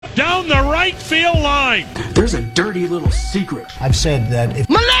down the right field line. There's a dirty little secret. I've said that if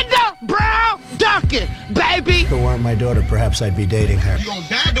Melinda Brown Duncan, baby. it weren't my daughter, perhaps I'd be dating her. You gonna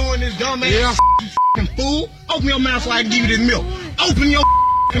die doing this, dumb ass you fool? Open your mouth so I can give you this milk. Open your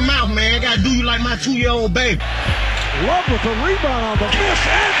mouth, man. I gotta do you like my 2-year-old baby. Love with the rebound on the miss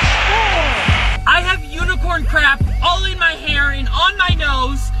and score. I have unicorn crap all in my hair and on my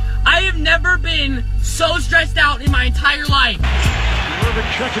nose. I have never been so stressed out in my entire life. Irving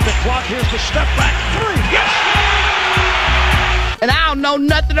checking the clock. Here's the step back three. Yes! And I don't know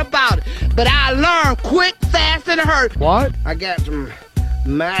nothing about it, but I learned quick, fast, and hurt. What? I got some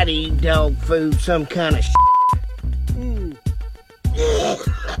mighty dog food, some kind of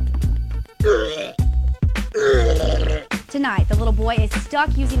Tonight, the little boy is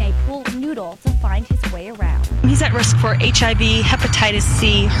stuck using a pool noodle to find his way around. He's at risk for HIV, hepatitis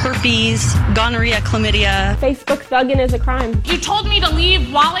C, herpes, gonorrhea, chlamydia. Facebook thugging is a crime. You told me to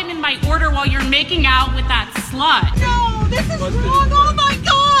leave while I'm in my order while you're making out with that slut. No, this is wrong. Oh my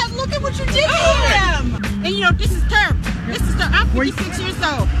God, look at what you did to him. And you know, this is terrible. I'm 56 years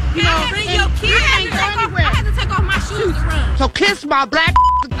old. You know, bring your kids ain't going anywhere. I had to take off my shoes to run. So kiss my black.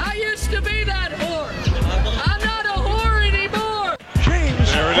 I used to be that whore. I'm not a whore anymore.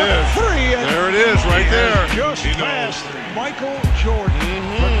 James. There it is. Three. There it is, right there. Just passed Michael Jordan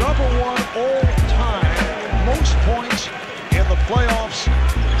for number one all time. Most points in the playoffs.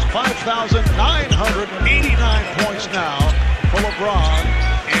 5,989 points now for LeBron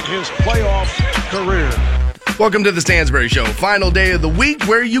in his playoff career. Welcome to the Stansbury Show, final day of the week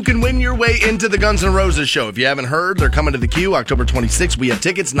where you can win your way into the Guns N' Roses show. If you haven't heard, they're coming to the Q October 26th. We have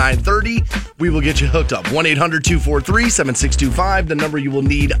tickets, 9:30. We will get you hooked up. 1-800-243-7625, the number you will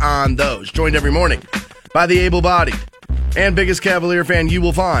need on those. Joined every morning by the able-bodied and biggest Cavalier fan you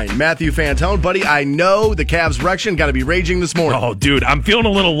will find, Matthew Fantone. Buddy, I know the Cavs erection got to be raging this morning. Oh, dude, I'm feeling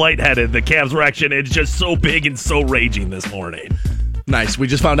a little lightheaded. The Cavs erection is just so big and so raging this morning. Nice. We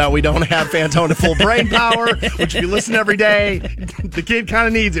just found out we don't have Fantone at full brain power, which if you listen every day, the kid kind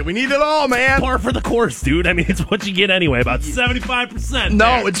of needs it. We need it all, man. Par for the course, dude. I mean, it's what you get anyway, about 75%.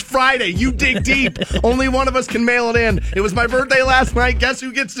 No, it's Friday. You dig deep. Only one of us can mail it in. It was my birthday last night. Guess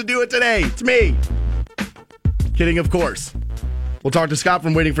who gets to do it today? It's me. Kidding, of course. We'll talk to Scott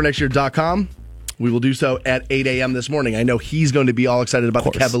from waitingfornextyear.com. We will do so at 8 a.m. this morning. I know he's going to be all excited about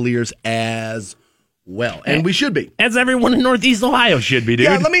the Cavaliers as well, and we should be. As everyone in Northeast Ohio should be, dude.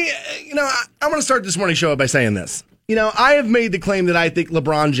 Yeah, let me, I'm going to start this morning show by saying this. I have made the claim that I think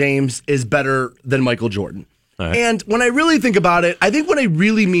LeBron James is better than Michael Jordan. Right. And when I really think about it, I think what I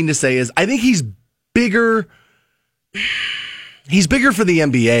really mean to say is I think he's bigger. He's bigger for the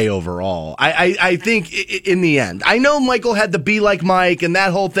NBA overall. I think in the end. I know Michael had the be like Mike and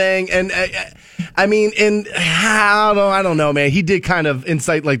that whole thing, and I don't know, man. He did kind of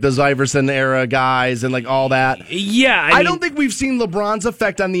incite like the Iverson era guys and like all that. Yeah, I don't think we've seen LeBron's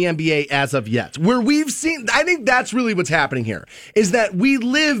effect on the NBA as of yet. Where we've seen, I think that's really what's happening here, is that we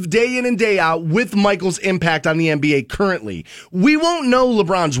live day in and day out with Michael's impact on the NBA currently. We won't know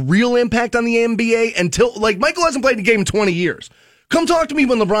LeBron's real impact on the NBA until, like, Michael hasn't played a game in 20 years. Come talk to me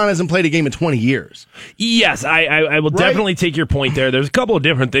when LeBron hasn't played a game in 20 years. Yes, I will definitely take your point there. There's a couple of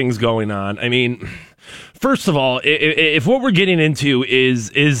different things going on. I mean, first of all, if what we're getting into is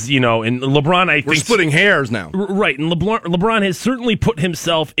and LeBron, I think we're splitting hairs now, right? And LeBron has certainly put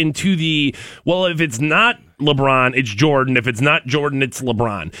himself into the, well, if it's not LeBron, it's Jordan. If it's not Jordan, it's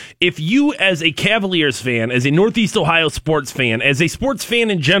LeBron. If you, as a Cavaliers fan, as a Northeast Ohio sports fan, as a sports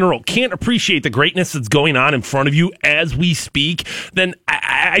fan in general, can't appreciate the greatness that's going on in front of you as we speak, then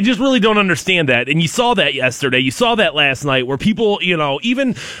I just really don't understand that. And you saw that yesterday. You saw that last night where people,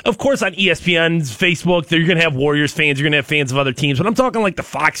 even, of course, on ESPN's Facebook, you're going to have Warriors fans, you're going to have fans of other teams, but I'm talking like the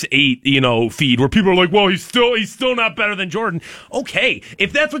Fox 8, feed where people are like, well, he's still not better than Jordan. Okay,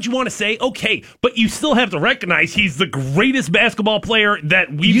 if that's what you want to say, okay, but you still have to recognize he's the greatest basketball player that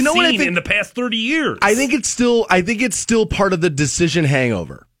we've seen in the past 30 years. I think it's still part of the decision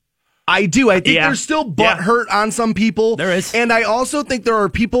hangover. I do. I think there's still butthurt on some people. There is. And I also think there are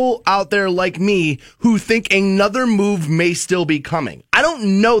people out there like me who think another move may still be coming. I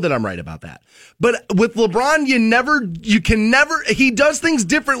don't know that I'm right about that. But with LeBron, he does things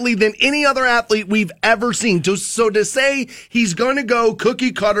differently than any other athlete we've ever seen. So to say he's going to go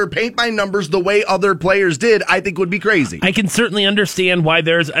cookie cutter, paint by numbers the way other players did, I think would be crazy. I can certainly understand why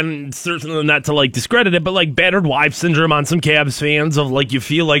there's, and certainly not to discredit it, but battered wife syndrome on some Cavs fans of you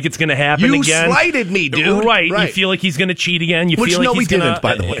feel like it's going to happen again. You slighted me, dude. Right. You feel like he's going to cheat again. You feel like he didn't,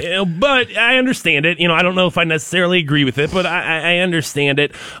 by the way. But I understand it. I don't know if I necessarily agree with it, but I understand understand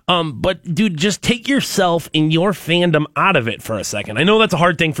it. But dude, just take yourself and your fandom out of it for a second. I know that's a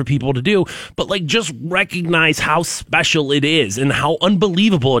hard thing for people to do, but like just recognize how special it is and how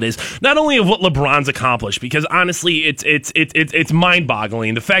unbelievable it is. Not only of what LeBron's accomplished, because honestly, it's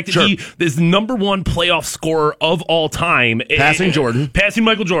mind-boggling. The fact that he is number one playoff scorer of all time, passing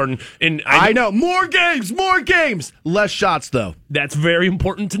Michael Jordan. And I know more games, less shots though. That's very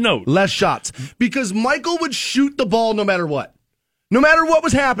important to note. Less shots, because Michael would shoot the ball no matter what. No matter what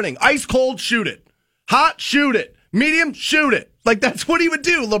was happening. Ice cold, shoot it. Hot, shoot it. Medium, shoot it. Like, that's what he would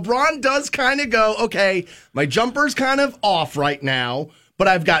do. LeBron does kind of go, okay, my jumper's kind of off right now, but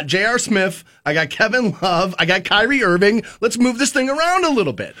I've got J.R. Smith, I got Kevin Love, I got Kyrie Irving. Let's move this thing around a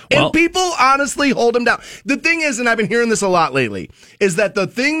little bit. Well, and people honestly hold him down. The thing is, and I've been hearing this a lot lately, is that the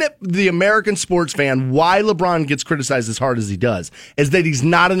thing that the American sports fan, why LeBron gets criticized as hard as he does, is that he's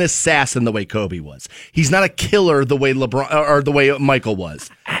not an assassin the way Kobe was. He's not a killer the way LeBron or the way Michael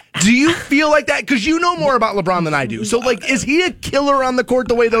was. Do you feel like that? Because you know more about LeBron than I do. So, like, is he a killer on the court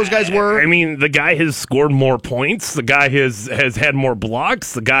the way those guys were? I mean, the guy has scored more points. The guy has had more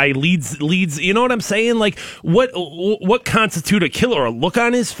blocks. The guy leads. You know what I'm saying? Like, what constitute a killer? A look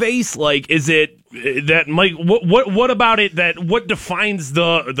on his face? Like, is it that Mike? What about it? What defines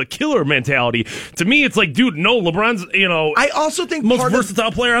the killer mentality? To me, it's like, dude, no, LeBron's I also think most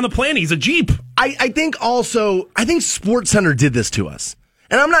versatile player on the planet. He's a Jeep. I think SportsCenter did this to us.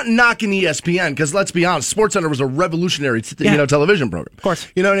 And I'm not knocking ESPN, because let's be honest, SportsCenter was a revolutionary television program. Of course.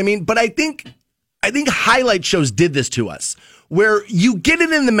 You know what I mean? But I think highlight shows did this to us, where you get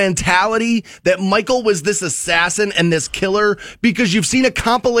it in the mentality that Michael was this assassin and this killer because you've seen a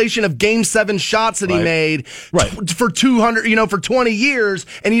compilation of Game 7 shots that he made for 200, for 20 years,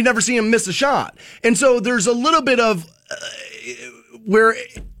 and you never see him miss a shot. And so there's a little bit of where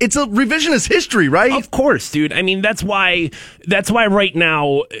it's a revisionist history, right? Of course, dude. I mean, that's why right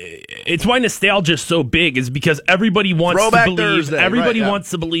now, it's why nostalgia is so big, is because everybody wants Throwback to believe, Thursday, wants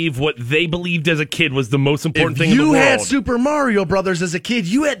to believe what they believed as a kid was the most important thing in the world. world. You had Super Mario Brothers as a kid,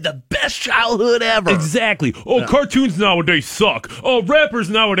 you had the best childhood ever. Exactly. Oh, cartoons nowadays suck. Oh, rappers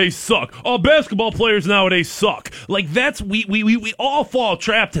nowadays suck. Oh, basketball players nowadays suck. Like, that's, we all fall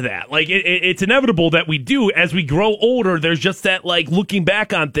trapped to that. Like, it's inevitable that we do. As we grow older, there's just that, like, looking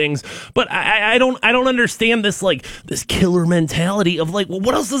back on things. But I don't understand this, like, this killer mentality of, like, well,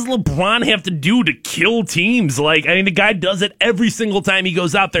 what else does LeBron have to do to kill teams? Like, I mean, the guy does it every single time he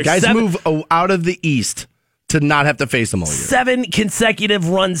goes out there. Guys move out of the East to not have to face them all year. 7 consecutive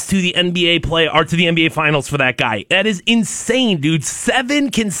runs to the NBA to the NBA Finals for that guy. That is insane, dude. 7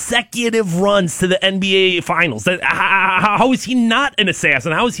 consecutive runs to the NBA Finals. How is he not an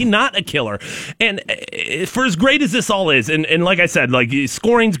assassin? How is he not a killer? And for as great as this all is, and like I said, like,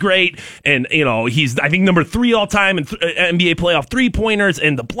 scoring's great, and he's, I think, number 3 all time in NBA playoff 3-pointers,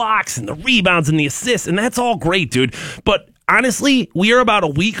 and the blocks and the rebounds and the assists, and that's all great, dude. But honestly, we are about a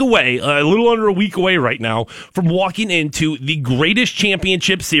week away, a little under a week away right now, from walking into the greatest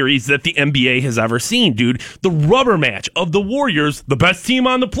championship series that the NBA has ever seen, dude. The rubber match of the Warriors, the best team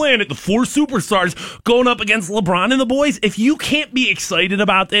on the planet, the 4 superstars, going up against LeBron and the boys. If you can't be excited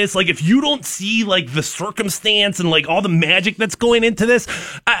about this, like, if you don't see, like, the circumstance and, like, all the magic that's going into this,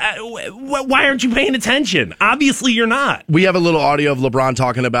 why aren't you paying attention? Obviously, you're not. We have a little audio of LeBron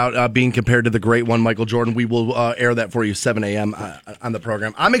talking about being compared to the great one, Michael Jordan. We will air that for you 7 a.m. On the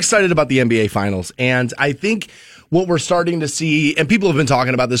program. I'm excited about the NBA Finals, and I think what we're starting to see, and people have been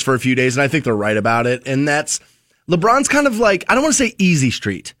talking about this for a few days, and I think they're right about it, and that's LeBron's kind of like, I don't want to say easy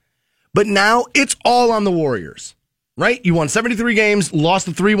street, but now it's all on the Warriors, right? You won 73 games, lost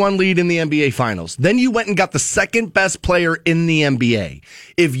a 3-1 lead in the NBA Finals. Then you went and got the second best player in the NBA.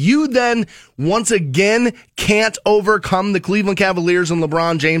 If you then, once again, can't overcome the Cleveland Cavaliers and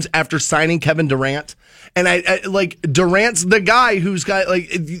LeBron James after signing Kevin Durant, and I like, Durant's the guy who's got, like,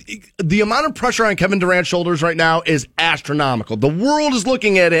 the amount of pressure on Kevin Durant's shoulders right now is astronomical. The world is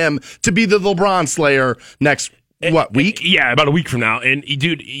looking at him to be the LeBron slayer next week? Yeah, about a week from now. And,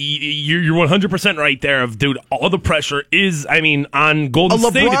 dude, you're 100% right there. Dude, all the pressure is, I mean, on Golden State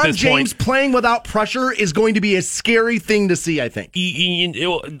at this point. LeBron James playing without pressure is going to be a scary thing to see, I think.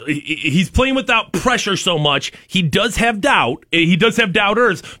 He's playing without pressure so much. He does have doubt. He does have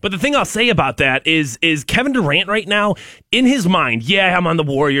doubters. But the thing I'll say about that is Kevin Durant right now, in his mind, yeah, I'm on the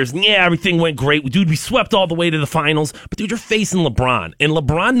Warriors. Yeah, everything went great. Dude, we swept all the way to the finals. But, dude, you're facing LeBron. And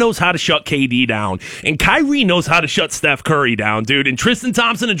LeBron knows how to shut KD down. And Kyrie knows how to shut Steph Curry down, dude. And Tristan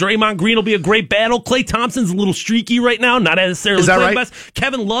Thompson and Draymond Green will be a great battle. Klay Thompson's a little streaky right now, not necessarily playing the best.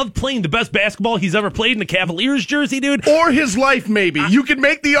 Kevin Love playing the best basketball he's ever played in the Cavaliers jersey, dude. Or his life, maybe. You could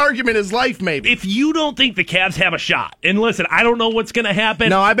make the argument his life, maybe. If you don't think the Cavs have a shot, and listen, I don't know what's going to happen.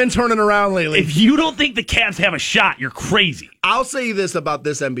 No, I've been turning around lately. If you don't think the Cavs have a shot, you're crazy. I'll say this about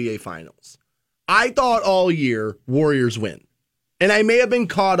this NBA Finals. I thought all year Warriors win. And I may have been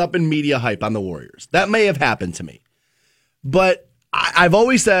caught up in media hype on the Warriors. That may have happened to me. But I've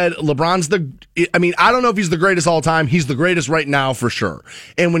always said LeBron's I don't know if he's the greatest all time. He's the greatest right now for sure.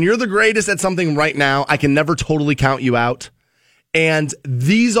 And when you're the greatest at something right now, I can never totally count you out. And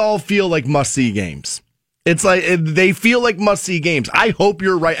these all feel like must-see games. It's like they feel like must-see games. I hope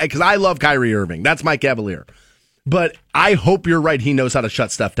you're right, because I love Kyrie Irving. That's my Cavalier. But I hope you're right. He knows how to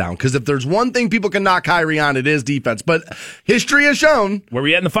shut stuff down. Because if there's one thing people can knock Kyrie on, it is defense. But history has shown. Where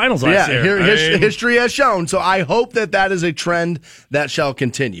we at in the finals last year? History has shown. So I hope that is a trend that shall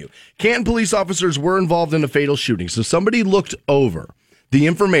continue. Canton police officers were involved in a fatal shooting. So somebody looked over the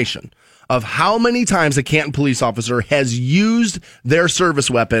information of how many times a Canton police officer has used their service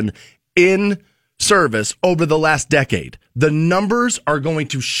weapon in service over the last decade. The numbers are going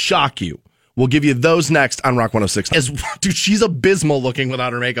to shock you. We'll give you those next on Rock 106. Dude, she's abysmal looking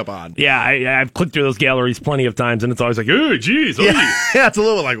without her makeup on. Yeah, I've clicked through those galleries plenty of times, and it's always like, oh, geez. Yeah, it's a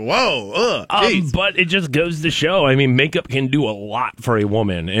little like, whoa. But it just goes to show, makeup can do a lot for a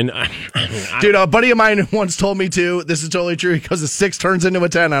woman. And dude, a buddy of mine once told me, too, this is totally true, because a 6 turns into a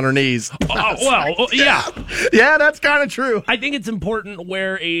 10 on her knees. Yeah. Yeah, that's kind of true. I think it's important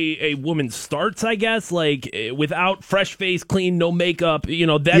where a woman starts, I guess, like without fresh face, clean, no makeup.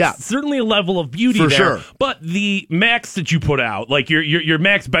 That's certainly a level of beauty for there. Sure. But the max that you put out, like your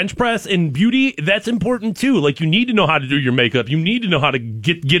max bench press and beauty, that's important too. Like, you need to know how to do your makeup. You need to know how to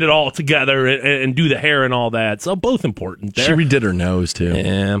get it all together and do the hair and all that. So both important there. She redid her nose too.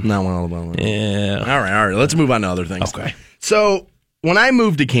 Yeah. Not one of them. Yeah. All right. Let's move on to other things. Okay. So when I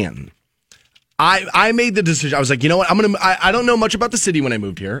moved to Canton, I made the decision. I was like, you know what? I don't know much about the city when I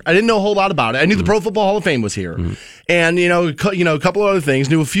moved here. I didn't know a whole lot about it. I knew the Pro Football Hall of Fame was here, and a couple other things.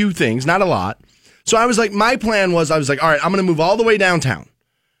 Knew a few things, not a lot. So I was like, my plan was, I was like, all right, I'm going to move all the way downtown.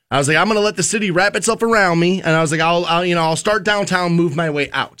 I was like, I'm going to let the city wrap itself around me, and I was like, I'll start downtown, move my way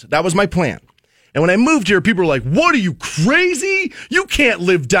out. That was my plan. And when I moved here, people were like, what, are you crazy? You can't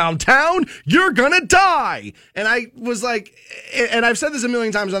live downtown. You're going to die. And I was like, and I've said this a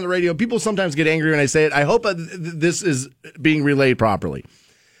million times on the radio. People sometimes get angry when I say it. I hope this is being relayed properly.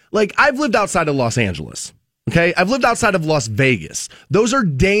 Like, I've lived outside of Los Angeles. Okay. I've lived outside of Las Vegas. Those are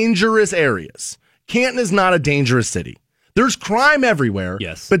dangerous areas. Canton is not a dangerous city. There's crime everywhere.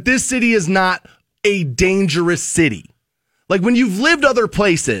 Yes. But this city is not a dangerous city. Like, when you've lived other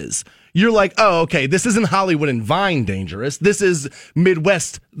places, you're like, oh, okay, this isn't Hollywood and Vine dangerous. This is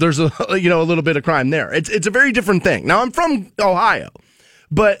Midwest. There's a little bit of crime there. It's a very different thing. Now, I'm from Ohio,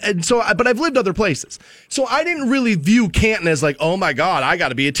 but I've lived other places. So I didn't really view Canton as like, oh my God, I got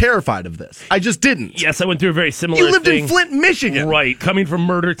to be terrified of this. I just didn't. Yes, I went through a very similar You lived thing. in Flint, Michigan. Right. Coming from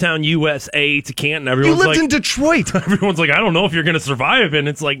Murdertown, USA to Canton, everyone's You lived in Detroit. Everyone's like, I don't know if you're going to survive. And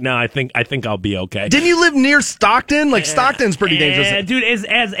it's like, no, I think I'll be okay. Didn't you live near Stockton? Like, Stockton's pretty dangerous. Dude,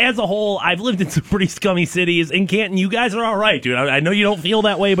 as a whole, I've lived in some pretty scummy cities. In Canton, you guys are all right, dude. I know you don't feel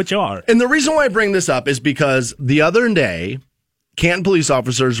that way, but you are. And the reason why I bring this up is because the other day, Canton police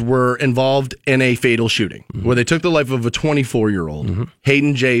officers were involved in a fatal shooting where they took the life of a 24-year-old.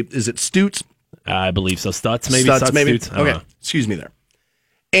 Hayden J. Is it Stutz? I believe so. Stutz, maybe? Stutz, maybe. Stutz. Okay. Excuse me there.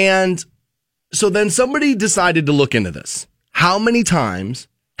 And so then somebody decided to look into this. How many times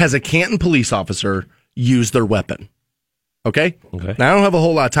has a Canton police officer used their weapon? Okay? Now, I don't have a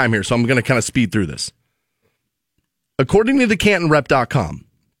whole lot of time here, so I'm going to kind of speed through this. According to the CantonRep.com,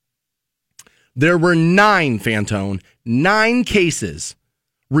 there were 9 cases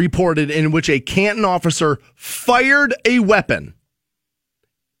reported in which a Canton officer fired a weapon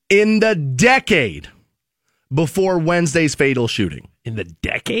in the decade before Wednesday's fatal shooting. In the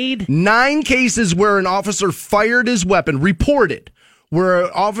decade? 9 cases where an officer fired his weapon, reported, where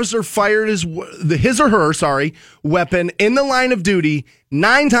an officer fired his or her weapon in the line of duty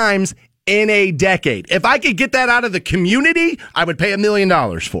 9 times in a decade. If I could get that out of the community, I would pay $1 million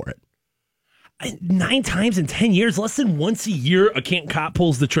for it. 9 times in 10 years, less than once a year, a Canton cop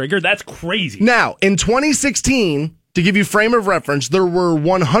pulls the trigger. That's crazy. Now, in 2016, To give you frame of reference, there were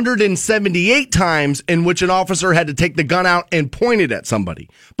 178 times in which an officer had to take the gun out and point it at somebody.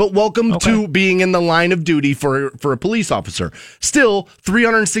 But welcome to being in the line of duty for a police officer. Still,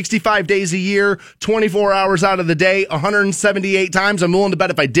 365 days a year, 24 hours out of the day, 178 times. I'm willing to bet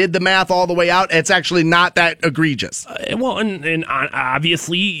if I did the math all the way out, it's actually not that egregious. And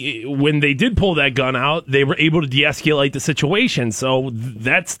obviously, when they did pull that gun out, they were able to de-escalate the situation. So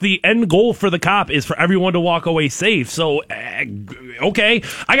that's the end goal for the cop, is for everyone to walk away safe. So, okay,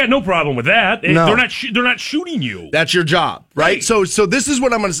 I got no problem with that. No. They're not shooting you. That's your job, right? So this is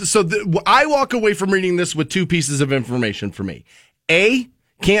what I'm going to say. So I walk away from reading this with two pieces of information for me. A,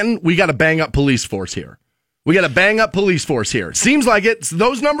 Canton, we got a bang up police force here. Seems like it.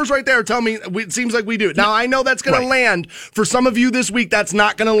 Those numbers right there tell me it seems like we do. Now, I know that's going to land. For some of you this week, that's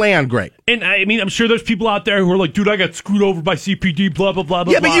not going to land great. And I mean, I'm sure there's people out there who are like, dude, I got screwed over by CPD, blah, blah, blah,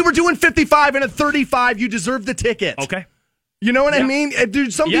 blah. Yeah, but you were doing 55 and a 35. You deserve the ticket. Okay. You know what I mean?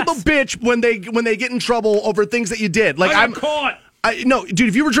 Dude, some people bitch when they get in trouble over things that you did. Like I'm caught. No, dude,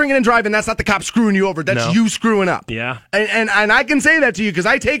 if you were drinking and driving, that's not the cop screwing you over. That's you screwing up. Yeah. And I can say that to you because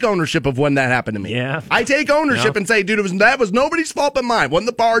I take ownership of when that happened to me. Yeah. I take ownership and say, dude, that was nobody's fault but mine. Wasn't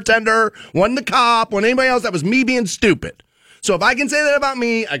the bartender, wasn't the cop, wasn't anybody else. That was me being stupid. So if I can say that about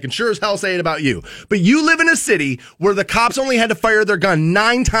me, I can sure as hell say it about you. But you live in a city where the cops only had to fire their gun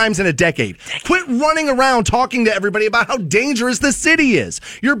 9 times in a decade. Quit running around talking to everybody about how dangerous the city is.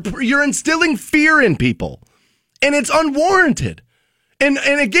 You're instilling fear in people. And it's unwarranted. And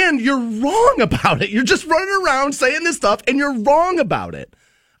again, you're wrong about it. You're just running around saying this stuff, and you're wrong about it.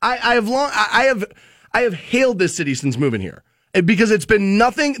 I have hailed this city since moving here because it's been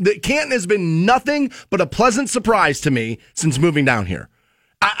nothing. Canton has been nothing but a pleasant surprise to me since moving down here.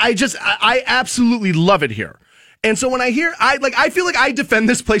 I absolutely love it here. And so when I hear, I feel like I defend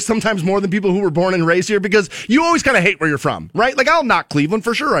this place sometimes more than people who were born and raised here because you always kind of hate where you're from, right? Like I'll knock Cleveland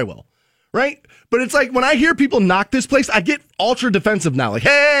for sure, I will, right? But it's like when I hear people knock this place, I get ultra defensive now. Like,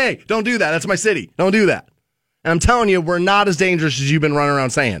 hey, don't do that. That's my city. Don't do that. And I'm telling you, we're not as dangerous as you've been running around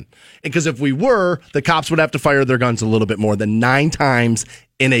saying. Because if we were, the cops would have to fire their guns a little bit more than 9 times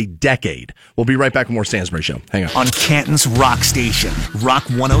in a decade. We'll be right back with more Stansbury Show. Hang on. On Canton's Rock Station, Rock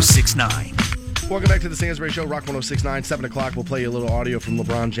 106.9. Welcome back to the Stansbury Show, Rock 106.9. 7 o'clock, we'll play you a little audio from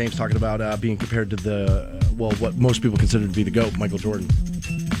LeBron James talking about being compared to what most people consider to be the GOAT, Michael Jordan.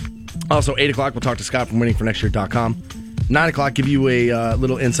 Also, 8 o'clock, we'll talk to Scott from winningfornextyear.com. 9 o'clock, give you a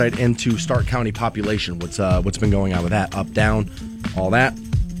little insight into Stark County population. What's been going on with that, up, down, all that.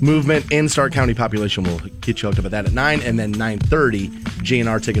 Movement in Stark County population. We'll get you hooked up at that at 9, and then 9:30,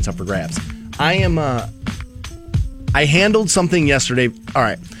 GNR tickets up for grabs. I handled something yesterday. All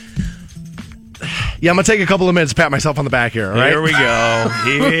right. Yeah, I'm going to take a couple of minutes to pat myself on the back here, all right? Here we go.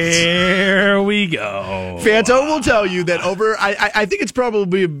 Here we go. Fanto will tell you that I think it's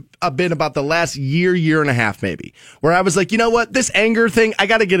probably been about the last year and a half maybe, where I was like, you know what? This anger thing, I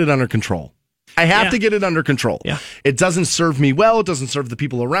got to get it under control. I have to get it under control. Yeah. It doesn't serve me well. It doesn't serve the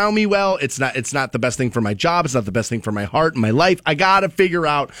people around me well. It's not the best thing for my job. It's not the best thing for my heart and my life. I got to figure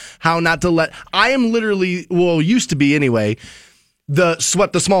out how not to I am literally, used to be anyway, the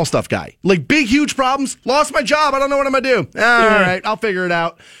sweat the small stuff guy. Like big, huge problems. Lost my job. I don't know what I'm going to do. All right, I'll figure it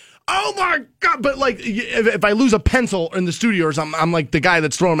out. Oh my God. But like, if I lose a pencil in the studio or something, I'm like the guy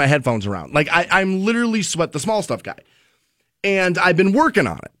that's throwing my headphones around. Like I'm literally sweat the small stuff guy. And I've been working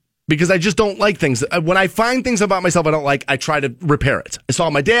on it. Because I just don't like things. When I find things about myself I don't like, I try to repair it. I saw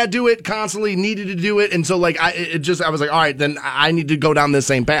my dad do it constantly, needed to do it, and so like I was like, all right, then I need to go down this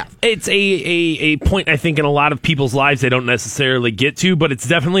same path. It's a point I think in a lot of people's lives they don't necessarily get to, but it's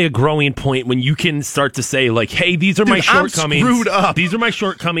definitely a growing point when you can start to say like, hey, these are my shortcomings. I'm screwed up. These are my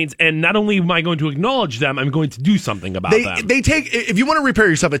shortcomings, and not only am I going to acknowledge them, I'm going to do something about them. They take, if you want to repair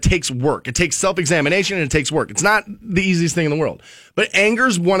yourself, it takes work. It takes self-examination and it takes work. It's not the easiest thing in the world. But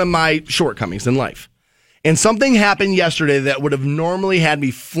anger's one of my shortcomings in life. And something happened yesterday that would have normally had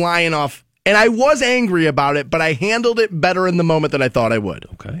me flying off. And I was angry about it, but I handled it better in the moment than I thought I would.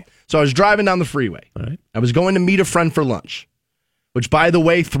 Okay. So I was driving down the freeway. All right. I was going to meet a friend for lunch, which, by the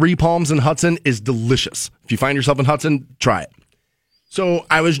way, 3 Palms in Hudson is delicious. If you find yourself in Hudson, try it. So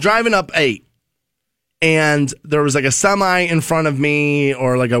I was driving up 8. And there was like a semi in front of me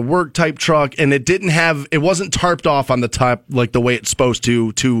or like a work type truck, and it wasn't tarped off on the top like the way it's supposed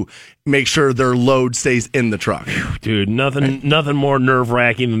to make sure their load stays in the truck. Dude, nothing more nerve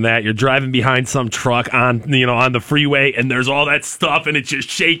wracking than that. You're driving behind some truck on the freeway, and there's all that stuff, and it's just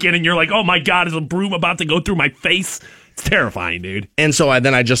shaking, and you're like, oh my God, is a broom about to go through my face? It's terrifying, dude. And so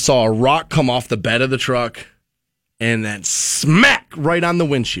I just saw a rock come off the bed of the truck, and then smack right on the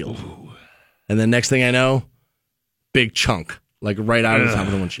windshield. Ooh. And the next thing I know, big chunk, like right out of the top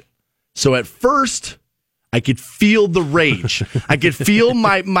of the windshield. So at first, I could feel the rage. I could feel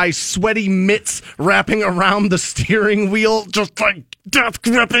my sweaty mitts wrapping around the steering wheel, just like death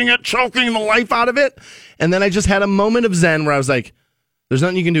gripping it, choking the life out of it. And then I just had a moment of zen where I was like, there's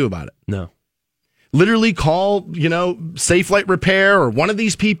nothing you can do about it. No. Literally call, Safe Flight Repair or one of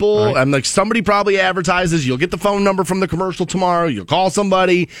these people. Right. I'm like, somebody probably advertises. You'll get the phone number from the commercial tomorrow. You'll call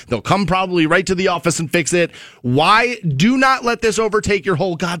somebody. They'll come probably right to the office and fix it. Why? Do not let this overtake your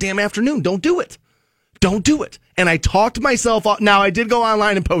whole goddamn afternoon. Don't do it. Don't do it. And I talked myself off. Now, I did go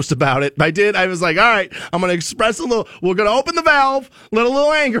online and post about it. I was like, all right, I'm going to express a little. We're going to open the valve, let a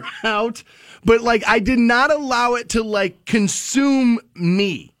little anger out. But, I did not allow it to, consume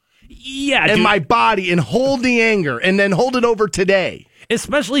me. Yeah, and my body and hold the anger and then hold it over today.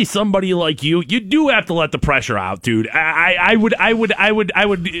 Especially somebody like you do have to let the pressure out, dude. I would,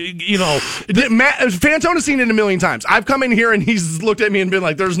 Fantone's seen it a million times. I've come in here and he's looked at me and been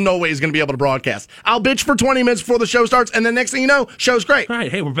like, there's no way he's going to be able to broadcast. I'll bitch for 20 minutes before the show starts, and then next thing you know, show's great. All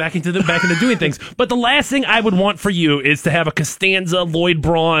right, hey, we're back into doing things. But the last thing I would want for you is to have a Costanza, Lloyd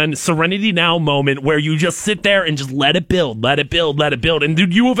Braun, Serenity Now moment where you just sit there and just let it build. And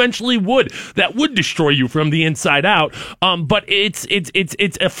dude, you eventually would. That would destroy you from the inside out. But it's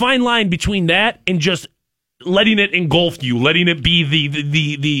a fine line between that and just letting it engulf you, letting it be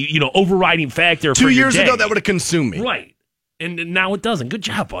the overriding factor. 2 years ago, that would have consumed me. Right. And now it doesn't. Good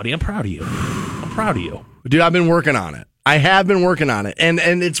job, buddy. I'm proud of you. Dude, I've been working on it. I have been working on it. And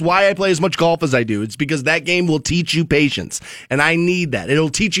it's why I play as much golf as I do. It's because that game will teach you patience. And I need that. It'll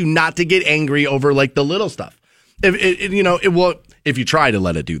teach you not to get angry over the little stuff. It will if you try to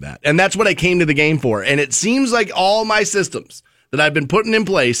let it do that. And that's what I came to the game for. And it seems like all my systems that I've been putting in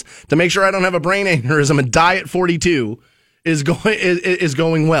place to make sure I don't have a brain aneurysm and die at 42 is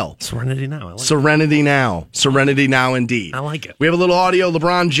going well. Serenity Now. I like Serenity Now. Serenity Now, indeed. I like it. We have a little audio.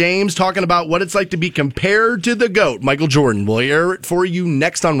 LeBron James talking about what it's like to be compared to the GOAT, Michael Jordan. We'll air it for you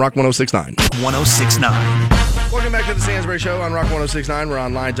next on Rock 106.9. 106.9. Welcome back to the Stansbury Show on Rock 106.9. We're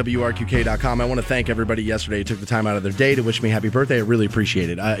online, WRQK.com. I want to thank everybody yesterday who took the time out of their day to wish me happy birthday. I really appreciate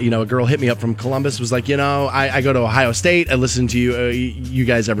it. A girl hit me up from Columbus, was like, I go to Ohio State. I listen to you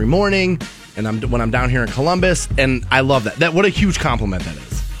guys every morning, and when I'm down here in Columbus, and I love that. What a huge compliment that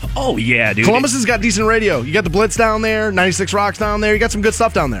is. Oh, yeah, dude. Columbus has got decent radio. You got the Blitz down there, 96 Rocks down there. You got some good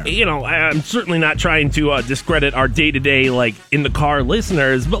stuff down there. I'm certainly not trying to discredit our day-to-day, in the car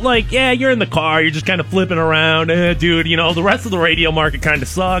listeners, but, you're in the car, you're just kind of flipping around. Dude, the rest of the radio market kind of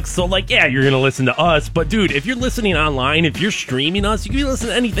sucks, so, you're going to listen to us. But, dude, if you're listening online, if you're streaming us, you can listen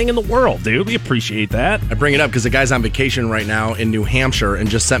to anything in the world, dude. We appreciate that. I bring it up because the guy's on vacation right now in New Hampshire and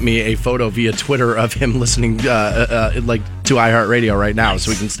just sent me a photo via Twitter of him listening, to iHeartRadio right now,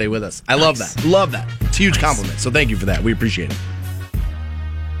 so we can stay with us. I love that. Love that. It's a huge compliment. So thank you for that. We appreciate it.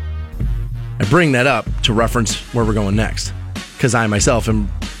 I bring that up to reference where we're going next, because I myself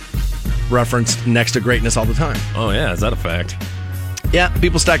am referenced next to greatness all the time. Oh, yeah. Is that a fact? Yeah.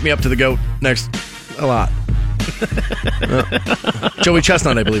 People stack me up to the GOAT next a lot. Joey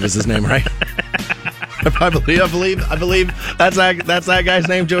Chestnut, I believe, is his name, right? I believe that's that guy's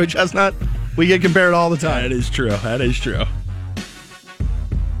name, Joey Chestnut. We get compared all the time. That is true.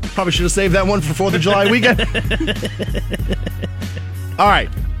 Probably should have saved that one for 4th of July weekend. All right.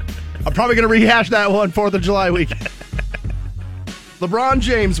 I'm probably going to rehash that one 4th of July weekend. LeBron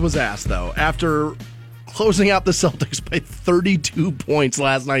James was asked, though, after closing out the Celtics by 32 points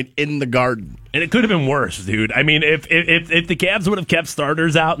last night in the Garden. And it could have been worse, dude. I mean, if the Cavs would have kept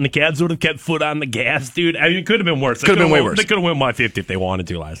starters out and the Cavs would have kept foot on the gas, dude, it could have been worse. Could have been way worse. They could have won by 50 if they wanted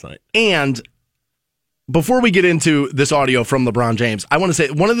to last night. And before we get into this audio from LeBron James, I want to say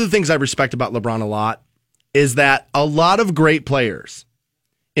one of the things I respect about LeBron a lot is that a lot of great players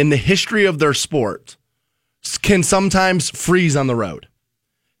in the history of their sport can sometimes freeze on the road.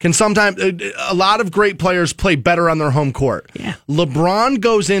 A lot of great players play better on their home court. Yeah. LeBron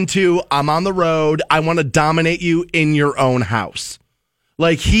goes into, I'm on the road, I want to dominate you in your own house.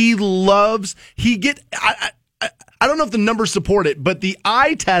 I don't know if the numbers support it, but the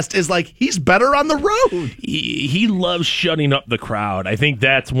eye test is he's better on the road. He loves shutting up the crowd. I think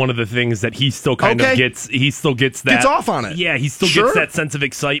that's one of the things that he still kind of gets. He still gets that. Gets off on it. Yeah, he still gets that sense of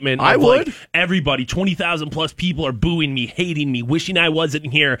excitement. I would. Everybody, 20,000 plus people are booing me, hating me, wishing I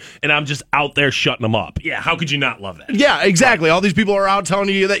wasn't here, and I'm just out there shutting them up. Yeah, how could you not love that? Yeah, exactly. All these people are out telling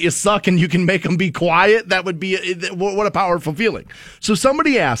you that you suck and you can make them be quiet. That would be what a powerful feeling. So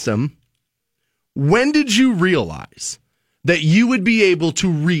somebody asked him, when did you realize that you would be able to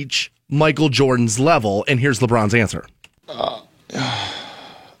reach Michael Jordan's level? And here's LeBron's answer. I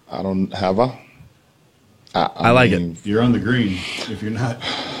don't have I like it. You're on the green. If you're not,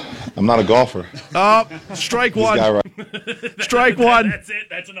 I'm not a golfer. Strike one. Strike one. That's it.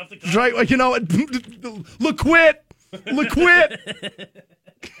 That's enough to cover. Strike. You know what? Look, quit.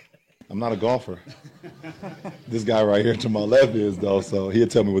 I'm not a golfer. This guy right here to my left is, though, so he'll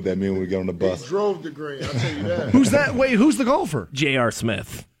tell me what that means when we get on the bus. He drove the green, I'll tell you that. Who's that? Wait, who's the golfer? J.R.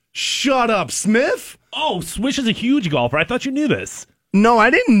 Smith. Shut up, Smith? Oh, Swish is a huge golfer. I thought you knew this. No, I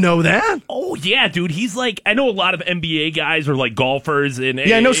didn't know that. Oh, yeah, dude. He's like, I know a lot of NBA guys are like golfers. And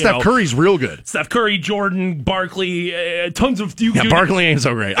yeah, I know Steph Curry's real good. Steph Curry, Jordan, Barkley, tons of... Yeah, Barkley ain't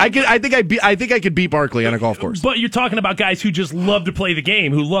so great. I think I could beat Barkley on a golf course. But you're talking about guys who just love to play the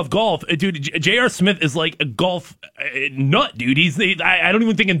game, who love golf. Dude, J.R. Smith is like a golf nut, dude. I don't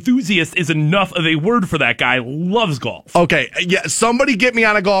even think enthusiast is enough of a word for that guy. Loves golf. Okay, yeah, somebody get me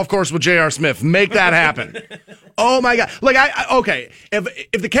on a golf course with J.R. Smith. Make that happen. Oh my God! Like okay,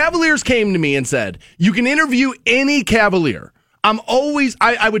 if the Cavaliers came to me and said you can interview any Cavalier,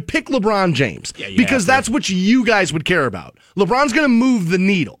 I would pick LeBron James because that's what you guys would care about. LeBron's going to move the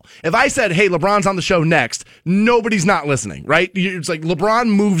needle. If I said, hey, LeBron's on the show next, nobody's not listening, right? It's like LeBron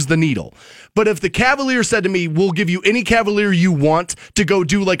moves the needle. But if the Cavaliers said to me, we'll give you any Cavalier you want to go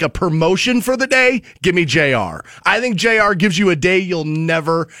do like a promotion for the day, give me JR. I think JR gives you a day you'll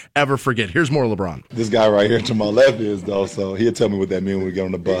never, ever forget. Here's more LeBron. This guy right here to my left is, though, so he'll tell me what that means when we get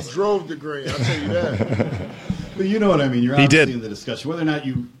on the bus. He drove the green, I'll tell you that. But you know what I mean. You're obviously in the discussion. Whether or not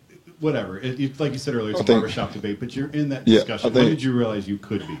you, whatever. Like you said earlier, it's a barbershop debate, but you're in that discussion. When did you realize you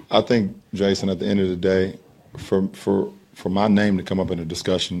could be? I think, Jason, at the end of the day, for my name to come up in a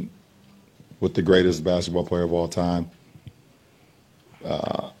discussion with the greatest basketball player of all time,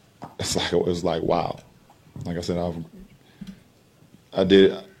 it was like wow. Like I said, I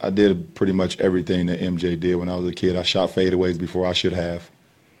did pretty much everything that MJ did when I was a kid. I shot fadeaways before I should have.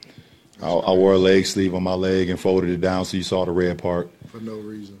 I wore a leg sleeve on my leg and folded it down so you saw the red part. For no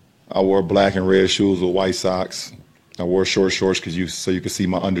reason. I wore black and red shoes with white socks. I wore short shorts so you could see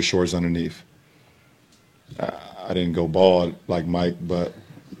my undershorts underneath. I didn't go bald like Mike, but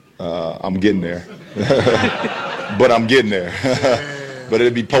I'm getting there. But I'm getting there. But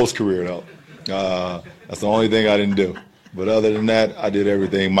it'd be post-career, though. That's the only thing I didn't do. But other than that, I did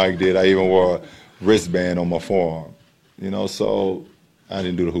everything Mike did. I even wore a wristband on my forearm. So I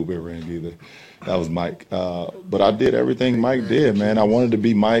didn't do the hoop ring either. That was Mike. But I did everything Mike did, man. I wanted to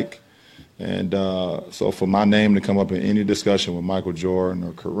be Mike. And so for my name to come up in any discussion with Michael Jordan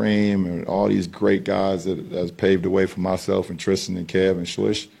or Kareem and all these great guys that has paved the way for myself and Tristan and Kev and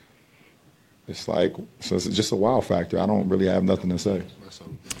Swish, it's just a wow factor. I don't really have nothing to say.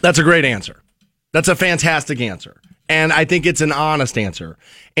 That's a great answer. That's a fantastic answer. And I think it's an honest answer.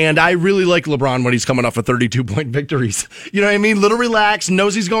 And I really like LeBron when he's coming off of 32-point victories. You know what I mean? Little relaxed,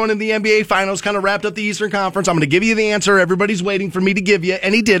 knows he's going to the NBA Finals, kind of wrapped up the Eastern Conference. I'm going to give you the answer everybody's waiting for me to give you,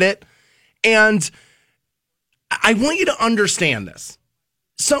 and he did it. And I want you to understand this.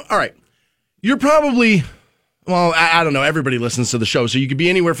 So, all right, you're probably, well, I don't know, everybody listens to the show, so you could be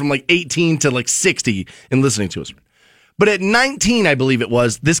anywhere from like 18 to like 60 in listening to us. But at 19, I believe it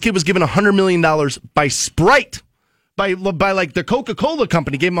was, this kid was given $100 million by Sprite. By like the Coca-Cola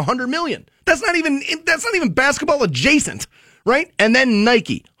company gave him $100 million. That's not even basketball adjacent, right? And then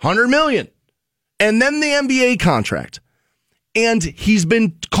Nike, $100 million. And then the NBA contract. And he's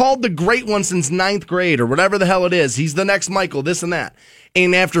been called the great one since 9th grade or whatever the hell it is. He's the next Michael, this and that.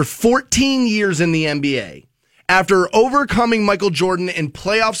 And after 14 years in the NBA, after overcoming Michael Jordan in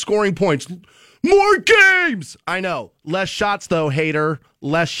playoff scoring points, more games. I know. Less shots though, hater.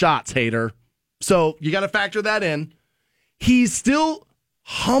 Less shots, hater. So you got to factor that in. He's still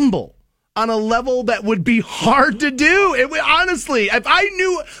humble on a level that would be hard to do. Honestly, if I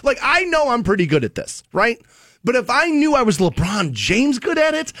knew, I know I'm pretty good at this, right? But if I knew I was LeBron James good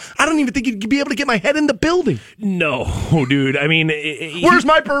at it, I don't even think he'd be able to get my head in the building. No, dude. I mean, where's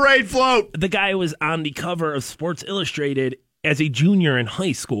my parade float? The guy was on the cover of Sports Illustrated as a junior in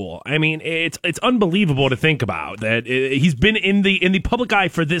high school. I mean, it's unbelievable to think about that he's been in the public eye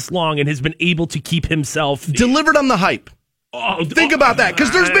for this long and has been able to keep himself delivered on the hype. Think about that,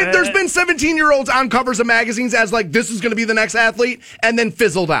 because there's been 17-year-olds on covers of magazines as like this is going to be the next athlete, and then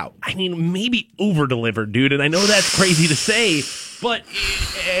fizzled out. I mean, maybe over-delivered, dude. And I know that's crazy to say, But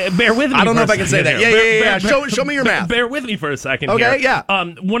bear with me. I don't know if I can say that. Yeah. Show me your math. Bear with me for a second. Okay, here.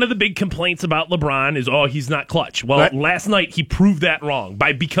 One of the big complaints about LeBron is, he's not clutch. Well, last night he proved that wrong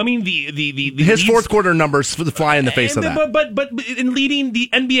by becoming his fourth quarter numbers fly in the face of that. But in leading the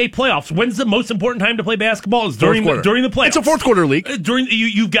NBA playoffs, when's the most important time to play basketball? Is during the playoffs. It's a fourth quarter league.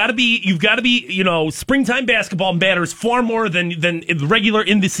 You've got to be. Springtime basketball matters far more than regular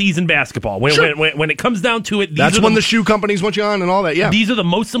in the season basketball. When it comes down to it, that's when the shoe companies want you on and all that. Yeah, these are the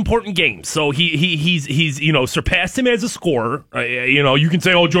most important games. So he's surpassed him as a scorer. You can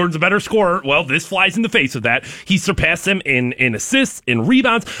say, Jordan's a better scorer. Well, this flies in the face of that. He surpassed him in assists, in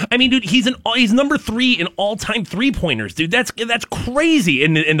rebounds. I mean, dude, he's number 3 in all-time three-pointers, dude. That's crazy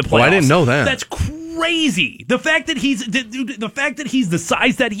in the playoffs. Oh, I didn't know that. That's crazy. The fact that he's the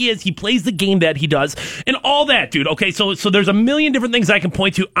size that he is, he plays the game that he does, and all that, dude. Okay, so there's a million different things I can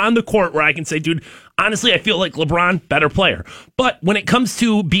point to on the court where I can say, dude, honestly, I feel like LeBron, better player. But when it comes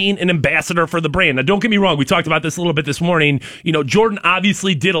to being an ambassador for the brand, now don't get me wrong, we talked about this a little bit this morning. Jordan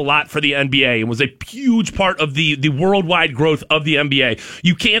obviously did a lot for the NBA and was a huge part of the worldwide growth of the NBA.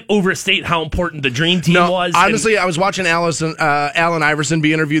 You can't overstate how important the Dream Team was. Honestly, I was watching Allen Iverson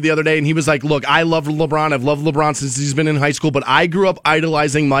be interviewed the other day, and he was like, look, I love LeBron. I've loved LeBron since he's been in high school, but I grew up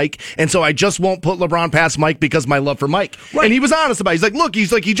idolizing Mike, and so I just won't put LeBron past Mike because my love for Mike. Right. And he was honest about it.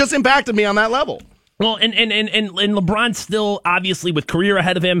 He's like, he just impacted me on that level. Well, and LeBron still, obviously, with career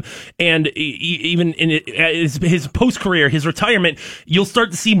ahead of him, and even in his post-career, his retirement, you'll start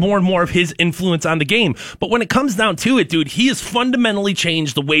to see more and more of his influence on the game. But when it comes down to it, dude, he has fundamentally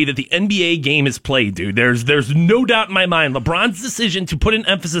changed the way that the NBA game is played, dude. There's no doubt in my mind. LeBron's decision to put an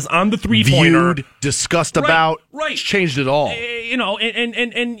emphasis on the three-pointer, discussed about, changed it all.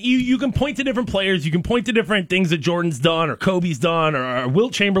 And you can point to different players, you can point to different things that Jordan's done, or Kobe's done, or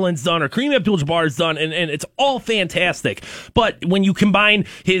Wilt Chamberlain's done, or Kareem Abdul-Jabbar's done. And it's all fantastic. But when you combine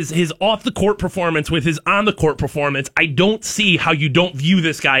his off-the-court performance with his on-the-court performance, I don't see how you don't view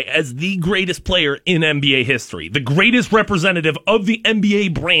this guy as the greatest player in NBA history. The greatest representative of the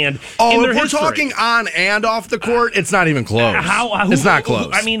NBA brand in their history. If we're talking on and off the court, it's not even close. It's not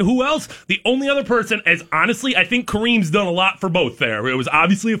close. I mean, who else? The only other person, as honestly, I think Kareem's done a lot for both there. It was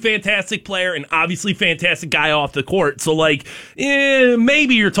obviously a fantastic player and obviously fantastic guy off the court. So,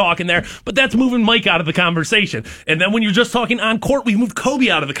 maybe you're talking there, but that's moving Mike out of the conversation. And then when you're just talking on court, we moved Kobe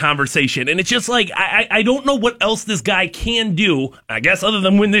out of the conversation. And it's just I don't know what else this guy can do, I guess, other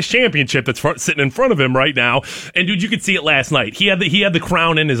than win this championship that's sitting in front of him right now. And dude, you could see it last night. He had the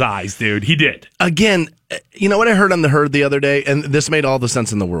crown in his eyes, dude. He did. Again, you know what I heard on the Herd the other day, and this made all the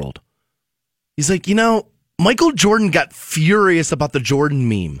sense in the world. He's like, Michael Jordan got furious about the Jordan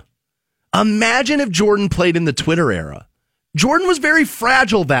meme. Imagine if Jordan played in the Twitter era. Jordan was very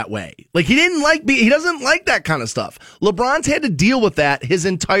fragile that way. He doesn't like that kind of stuff. LeBron's had to deal with that his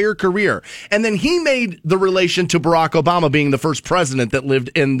entire career. And then he made the relation to Barack Obama being the first president that lived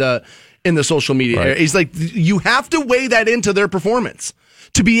in the social media era. He's like, you have to weigh that into their performance.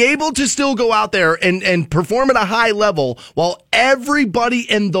 To be able to still go out there and perform at a high level while everybody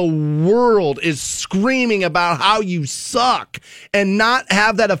in the world is screaming about how you suck and not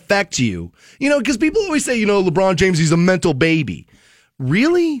have that affect you. Because people always say, LeBron James, he's a mental baby.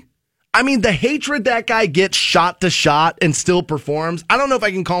 Really? I mean, the hatred that guy gets shot to shot and still performs, I don't know if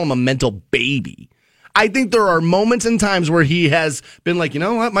I can call him a mental baby. I think there are moments and times where he has been like, you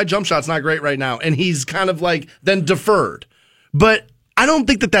know what, my jump shot's not great right now. And he's kind of then deferred. But I don't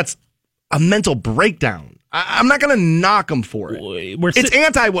think that that's a mental breakdown. I'm not going to knock him for it. It's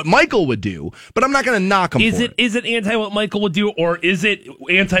anti what Michael would do, but I'm not going to knock him for it. Is it anti what Michael would do, or is it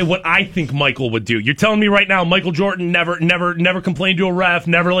anti what I think Michael would do? You're telling me right now Michael Jordan never complained to a ref,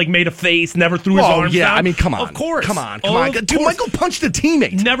 never made a face, never threw his arms down? I mean, come on. Of course. Come on. Dude, Michael punched a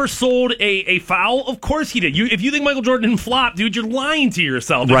teammate. Never sold a foul? Of course he did. If you think Michael Jordan didn't flop, dude, you're lying to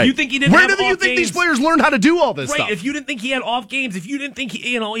yourself. Right. If you think he didn't Where do you think these players learned how to do all this stuff? Right. If you didn't think he had off games, if you didn't think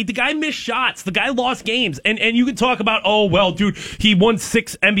the guy missed shots, the guy lost games, and you can talk about, dude, he won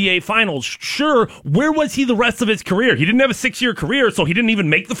 6 NBA finals. Sure, where was he the rest of his career? He didn't have a 6-year career, so he didn't even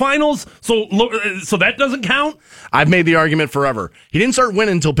make the finals. So that doesn't count. I've made the argument forever. He didn't start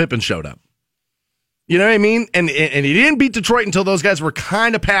winning until Pippen showed up. You know what I mean? And he didn't beat Detroit until those guys were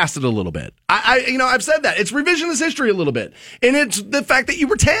kind of past it a little bit. I've said that. It's revisionist history a little bit. And it's the fact that you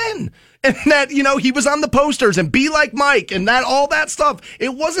were 10. And that, he was on the posters and Be Like Mike and all that stuff.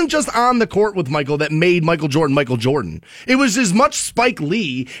 It wasn't just on the court with Michael that made Michael Jordan Michael Jordan. It was as much Spike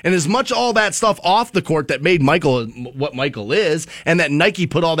Lee and as much all that stuff off the court that made Michael what Michael is, and that Nike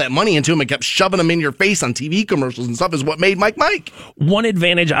put all that money into him and kept shoving him in your face on TV commercials and stuff is what made Mike Mike. One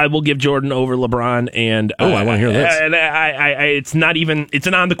advantage I will give Jordan over LeBron, and I want to hear this. It's not even, it's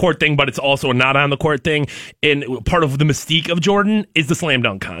an on-the-court thing, but it's also a not on-the-court thing, and part of the mystique of Jordan is the slam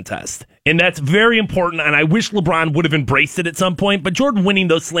dunk contest. And that's very important, and I wish LeBron would have embraced it at some point, but Jordan winning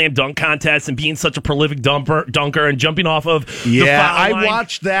those slam dunk contests and being such a prolific dunker and jumping off of the foul line. I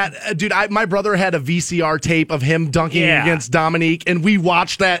watched that. Dude, my brother had a VCR tape of him dunking against Dominique, and we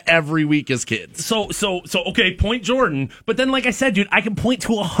watched that every week as kids. So okay, point Jordan, but then like I said, dude, I can point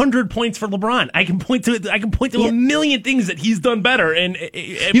to 100 points for LeBron. I can point to a million things that he's done better. And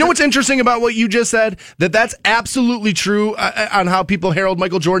you know what's interesting about what you just said? That's absolutely true on how people herald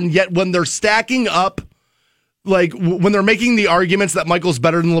Michael Jordan, yet when they're stacking up, like when they're making the arguments that Michael's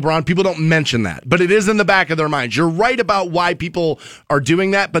better than LeBron, people don't mention that, but it is in the back of their minds. You're right about why people are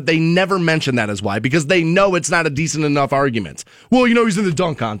doing that, but they never mention that as why, because they know it's not a decent enough argument. Well, he's in the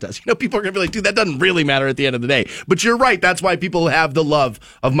dunk contest. People are going to be like, dude, that doesn't really matter at the end of the day. But you're right. That's why people have the love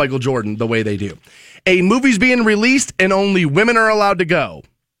of Michael Jordan the way they do. A movie's being released and only women are allowed to go.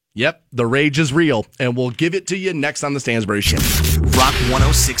 Yep, the rage is real, and we'll give it to you next on the Stansbury Show. Rock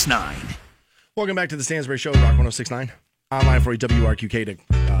 106.9. Welcome back to the Stansbury Show, Rock 106.9. Online for you,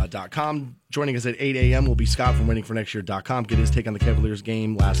 WRQK.com. Joining us at 8 a.m. will be Scott from waitingfornextyear.com. Get his take on the Cavaliers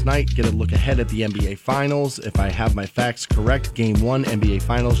game last night. Get a look ahead at the NBA Finals. If I have my facts correct, Game 1, NBA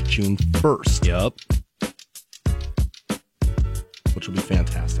Finals, June 1st. Yep. Which will be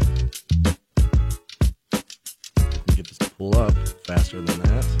fantastic. Let me get this to pull up faster than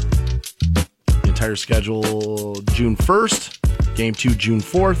that. The entire schedule, June 1st. Game 2, June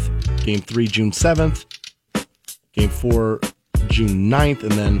 4th. Game 3, June 7th. Game 4, June 9th.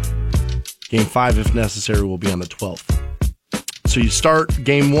 And then Game 5, if necessary, will be on the 12th. So you start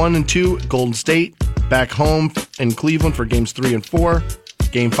Game 1 and 2, Golden State, back home in Cleveland for Games 3 and 4.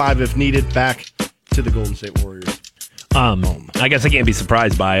 Game 5, if needed, back to the Golden State Warriors. I guess I can't be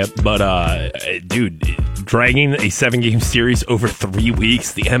surprised by it, but dude, dragging a 7-game series over 3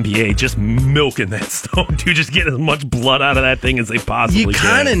 weeks, the NBA just milking that stone, dude, just getting as much blood out of that thing as they possibly can. You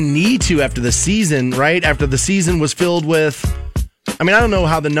kind of need to after the season, right? After the season was filled with, I don't know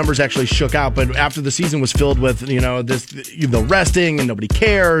how the numbers actually shook out, but after the season was filled with, the resting and nobody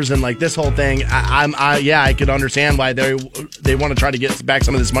cares and like this whole thing, I could understand why they want to try to get back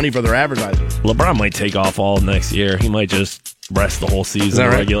some of this money for their advertisers. LeBron might take off all next year. He might just rest the whole season, the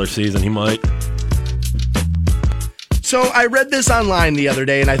regular season. He might. So I read this online the other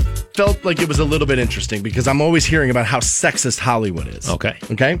day, and I felt like it was a little bit interesting because I'm always hearing about how sexist Hollywood is. Okay.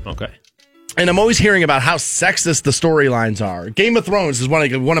 And I'm always hearing about how sexist the storylines are. Game of Thrones is one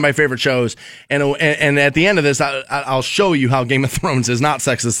of my favorite shows, and at the end of this, I'll show you how Game of Thrones is not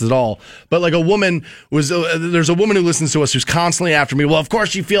sexist at all. But like there's a woman who listens to us who's constantly after me. Well, of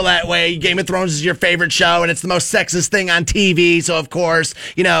course you feel that way. Game of Thrones is your favorite show, and it's the most sexist thing on TV. So of course,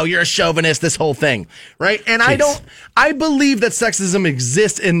 you're a chauvinist. This whole thing, right? And Jeez. I believe that sexism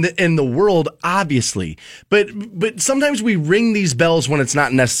exists in the world, obviously, but sometimes we ring these bells when it's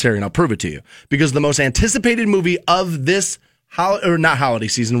not necessary, and I'll prove it to you. Because the most anticipated movie of this summer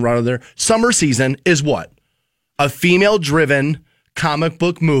season is what? A female-driven comic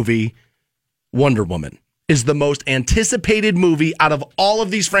book movie. Wonder Woman is the most anticipated movie out of all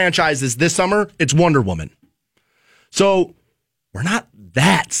of these franchises this summer. It's Wonder Woman. So we're not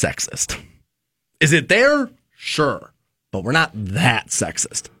that sexist. Is it there? Sure. But we're not that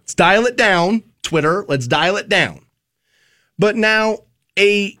sexist. Let's dial it down. Twitter, let's dial it down. But now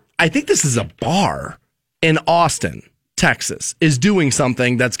I think this is a bar in Austin, Texas, is doing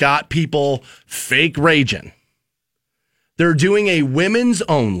something that's got people fake raging. They're doing a women's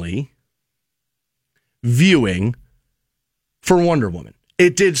only viewing for Wonder Woman.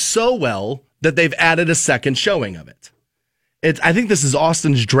 It did so well that they've added a second showing of it. I think this is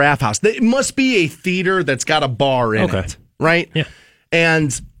Austin's Draft House. It must be a theater that's got a bar in it, right? Yeah.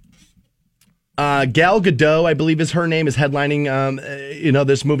 And Gal Gadot, I believe is her name, is headlining,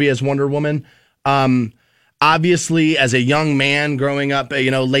 this movie as Wonder Woman. Obviously, as a young man growing up,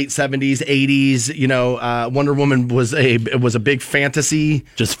 late 70s, 80s, Wonder Woman was a big fantasy.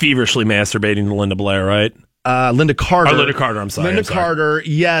 Just feverishly masturbating to Linda Blair, right? Linda Carter. Oh, Linda Carter, I'm sorry. Linda Carter,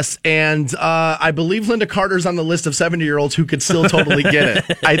 yes. And I believe Linda Carter's on the list of 70-year-olds who could still totally get it.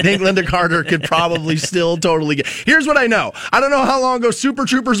 I think Linda Carter could probably still totally get it. Here's what I know. I don't know how long ago Super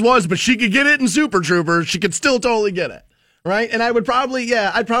Troopers was, but she could get it in Super Troopers. She could still totally get it. Right? And I would probably,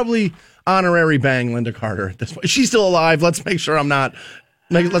 honorary bang Linda Carter at this point. She's still alive. Let's make sure I'm not.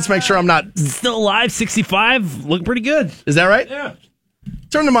 Let's make sure I'm not still alive. 65, looking pretty good. Is that right? Yeah.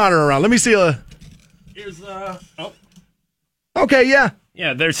 Turn the monitor around. Let me see Here's Okay, yeah.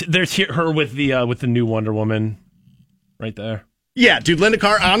 Yeah, there's her with the new Wonder Woman right there. Yeah, dude, Linda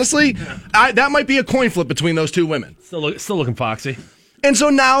Carter, honestly, that might be a coin flip between those two women. Still looking foxy. And so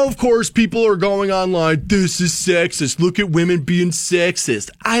now, of course, people are going online, this is sexist. Look at women being sexist.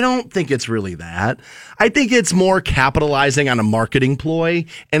 I don't think it's really that. I think it's more capitalizing on a marketing ploy,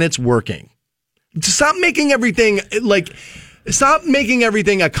 and it's working. Stop making everything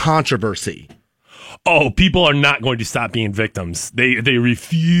a controversy. Oh, people are not going to stop being victims. They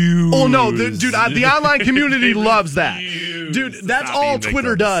refuse. Oh, no, dude, the online community loves that. Dude, that's all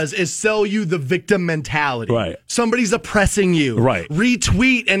Twitter does is sell you the victim mentality. Right. Somebody's oppressing you. Right.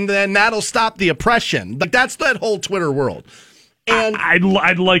 Retweet, and then that'll stop the oppression. Like, that's that whole Twitter world. And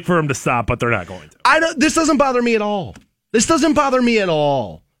I'd like for them to stop, but they're not going to. This doesn't bother me at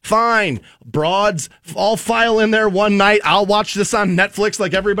all. Fine. Broads, all file in there one night. I'll watch this on Netflix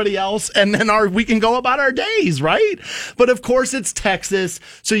like everybody else, and then we can go about our days, right? But of course it's Texas,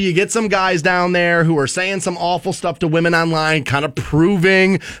 so you get some guys down there who are saying some awful stuff to women online, kind of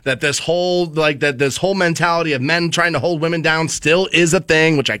proving that this whole mentality of men trying to hold women down still is a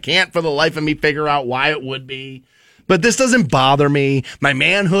thing, which I can't for the life of me figure out why it would be. But this doesn't bother me. My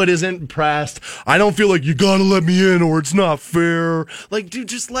manhood isn't pressed. I don't feel like you gotta let me in or it's not fair. Like, dude,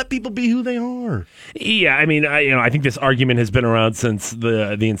 just let people be who they are. Yeah, I mean, I think this argument has been around since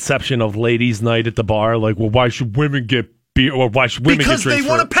the inception of ladies' night at the bar. Like, well, why should women get beer or why should women because get drinks? Because they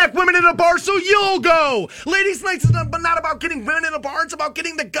want to pack women in a bar, so you'll go. Ladies' nights is not about getting women in a bar. It's about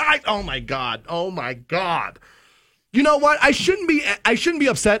getting the guy. Oh my god. You know what? I shouldn't be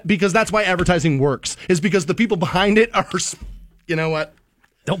upset because that's why advertising works. Is because the people behind it are, you know what?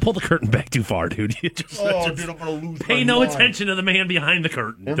 Don't pull the curtain back too far, dude. Dude, I'm gonna lose. Pay no attention to the man behind the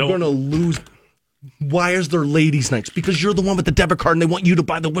curtain. I'm gonna lose. Why is there ladies' nights? Because you're the one with the debit card and they want you to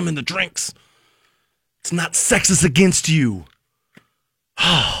buy the women the drinks. It's not sexist against you.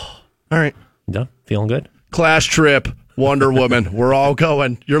 All right. Done? Feeling good? Clash trip. Wonder Woman. We're all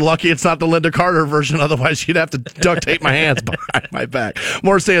going. You're lucky it's not the Linda Carter version. Otherwise, you'd have to duct tape my hands behind my back.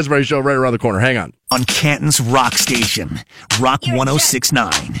 More Stansbury Show right around the corner. Hang on. On Canton's Rock Station, Rock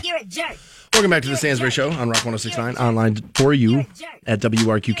 106.9. You're a jerk. Welcome back to the Stansbury Show on Rock 106.9. Online for you at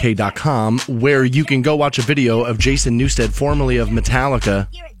WRQK.com, where you can go watch a video of Jason Newsted, formerly of Metallica,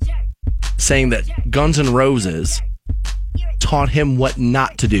 saying that Guns N' Roses taught him what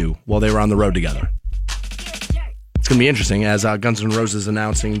not to do while they were on the road together. It's going to be interesting, as Guns N' Roses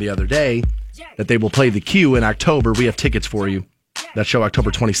announcing the other day that they will play the Q in October. We have tickets for you. That show, October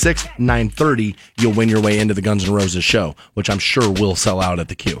 26th, 9:30. You'll win your way into the Guns N' Roses show, which I'm sure will sell out at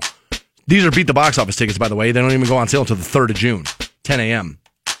the Q. These are Beat the Box Office tickets, by the way. They don't even go on sale until the 3rd of June, 10 a.m.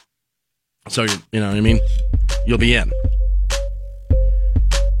 So, you know what I mean? You'll be in.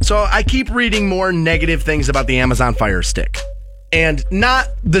 So I keep reading more negative things about the Amazon Fire Stick. And not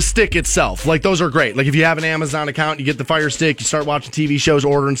the stick itself. Like, those are great. Like, if you have an Amazon account, you get the Fire Stick, you start watching TV shows,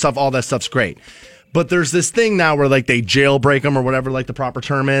 ordering stuff, all that stuff's great. But there's this thing now where, like, they jailbreak them or whatever, like, the proper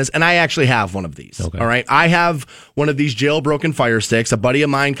term is. And I actually have one of these. Okay. All right? I have one of these jailbroken Fire Sticks. A buddy of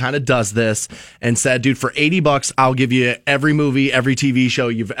mine kind of does this and said, dude, for $80, I'll give you every movie, every TV show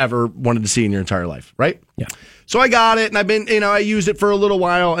you've ever wanted to see in your entire life. Right? Yeah. So I got it, and I've been, I used it for a little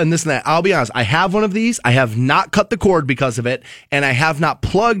while, and this and that. I'll be honest, I have one of these. I have not cut the cord because of it, and I have not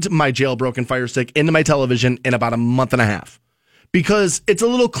plugged my jailbroken Fire Stick into my television in about a month and a half because it's a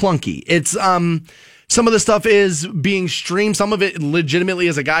little clunky. It's some of the stuff is being streamed. Some of it legitimately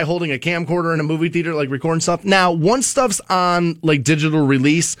is a guy holding a camcorder in a movie theater, like recording stuff. Now, once stuff's on like digital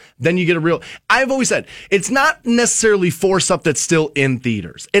release, then you get a real. I've always said it's not necessarily for stuff that's still in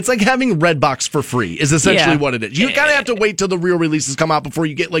theaters. It's like having Redbox for free is essentially what it is. You kind of have to wait till the real releases come out before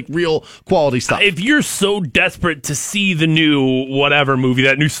you get like real quality stuff. If you're so desperate to see the new whatever movie,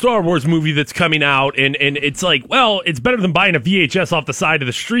 that new Star Wars movie that's coming out, and it's like, well, it's better than buying a VHS off the side of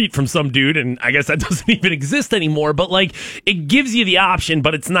the street from some dude, and I guess that doesn't even exist anymore, but like it gives you the option,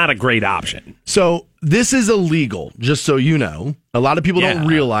 but it's not a great option. So this is illegal, just so you know. A lot of people don't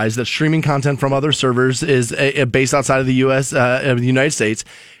realize that streaming content from other servers is based outside of the U.S., of the United States.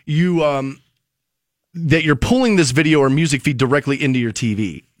 That you're pulling this video or music feed directly into your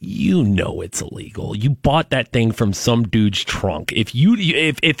TV. You know it's illegal. You bought that thing from some dude's trunk. If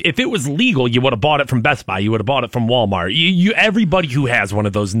it was legal, you would have bought it from Best Buy. You would have bought it from Walmart. Everybody who has one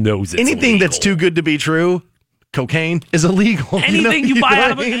of those knows it's anything illegal. That's too good to be true. Cocaine is illegal. Anything you buy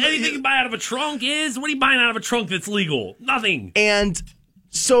out of a trunk is. What are you buying out of a trunk that's legal? Nothing. And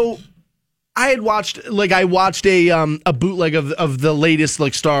so I had watched a bootleg of the latest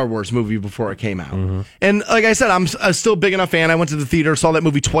like Star Wars movie before it came out, and like I said, I'm still a big enough fan. I went to the theater, saw that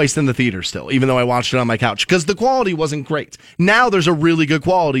but twice in the theater still, even though I watched it on my couch because the quality wasn't great. Now there's a really good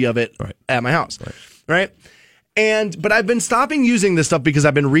quality of it at my house, right? But I've been stopping using this stuff because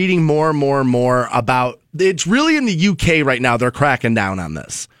I've been reading more and more and more about it's really in the UK right now. They're cracking down on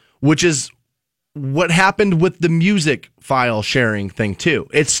this, which is what happened with the music file sharing thing too.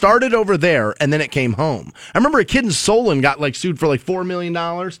 It started over there and then it came home. I remember a kid in Solon got sued for $4 million.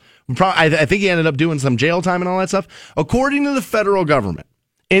 I think he ended up doing some jail time and all that stuff. According to the federal government,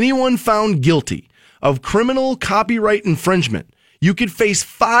 anyone found guilty of criminal copyright infringement, you could face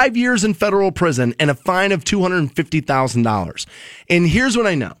 5 years in federal prison and a fine of $250,000. And here's what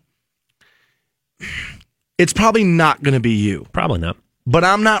I know. It's probably not going to be you. Probably not. But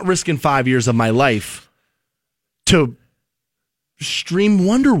I'm not risking 5 years of my life to stream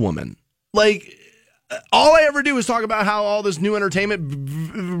Wonder Woman. All I ever do is talk about how all this new entertainment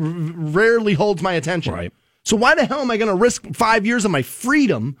rarely holds my attention. Right. So why the hell am I going to risk 5 years of my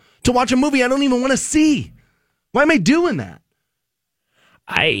freedom to watch a movie I don't even want to see? Why am I doing that?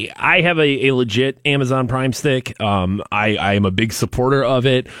 I have a legit Amazon Prime stick. I am a big supporter of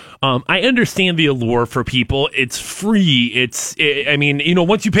it. I understand the allure for people. It's free. Once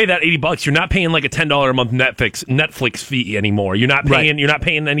you pay that $80, you're not paying like a $10 a month Netflix fee anymore. You're not paying. Right. You're not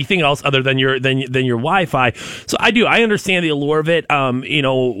paying anything else other than your Wi-Fi. So I understand the allure of it.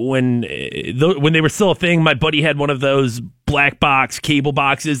 When they were still a thing, my buddy had one of those black box cable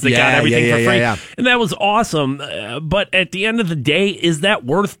boxes that got everything for free, and that was awesome. But at the end of the day, is that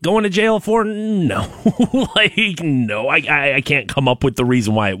worth going to jail for? No. No, I can't come up with the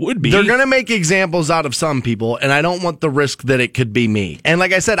reason why it would be. They're going to make examples out of some people, and I don't want the risk that it could be me. And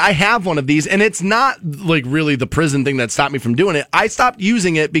like I said, I have one of these, and it's not really the prison thing that stopped me from doing it. I stopped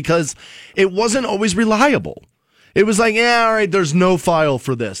using it because it wasn't always reliable. It was all right, there's no file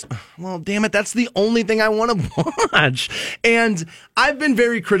for this. Well, damn it, that's the only thing I want to watch. And I've been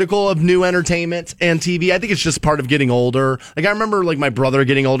very critical of new entertainment and TV. I think it's just part of getting older. I remember my brother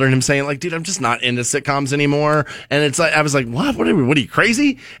getting older and him saying dude, I'm just not into sitcoms anymore. And it's I was like, what are you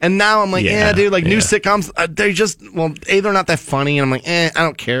crazy? And now I'm like, dude, new sitcoms, they're just, they're not that funny. And I'm like, I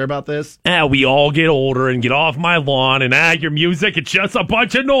don't care about this. We all get older and get off my lawn and your music, it's just a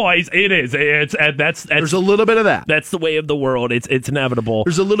bunch of noise. It is. That's there's a little bit of that. That's the way of the world. It's inevitable.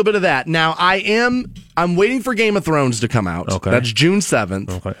 There's a little bit of that. Now I'm waiting for Game of Thrones to come out. Okay. That's June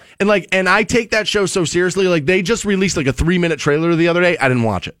 7th. Okay. And I take that show so seriously. They just released a 3-minute trailer the other day. I didn't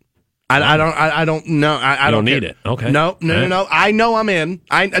watch it. I don't know. I don't need it. Okay. No. I know I'm in.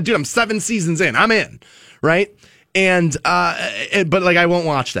 Dude, I'm 7 seasons in. I'm in. Right? And but I won't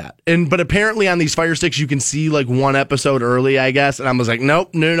watch that. But apparently on these Fire Sticks you can see one episode early, I guess. And I was like,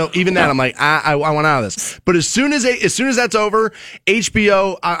 nope, no. Even that I'm like, I want out of this. But as soon as that's over,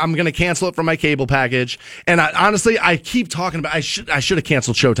 HBO, I'm gonna cancel it from my cable package. And honestly, I keep talking about I should have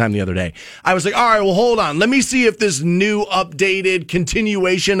canceled Showtime the other day. I was like, all right, well hold on, let me see if this new updated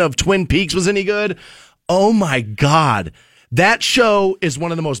continuation of Twin Peaks was any good. Oh my God. That show is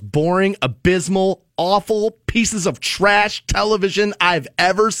one of the most boring, abysmal, awful pieces of trash television I've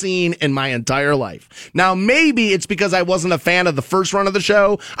ever seen in my entire life. Now, maybe it's because I wasn't a fan of the first run of the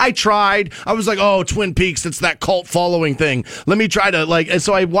show. I tried. I was like, oh, Twin Peaks, it's that cult following thing. Let me try to,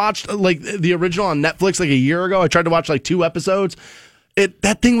 so I watched, the original on Netflix, a year ago. I tried to watch, 2 episodes.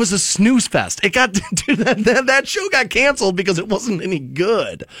 That thing was a snooze fest. It got that show got canceled because it wasn't any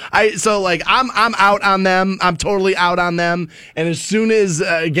good. I'm out on them. I'm totally out on them. And as soon as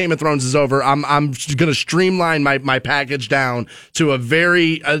Game of Thrones is over, I'm going to streamline my package down to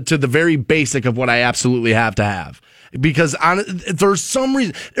to the very basic of what I absolutely have to have. Because there's some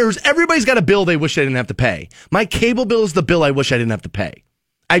reason everybody's got a bill they wish they didn't have to pay. My cable bill is the bill I wish I didn't have to pay.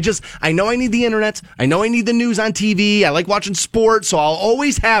 I know I need the internet. I know I need the news on TV. I like watching sports, so I'll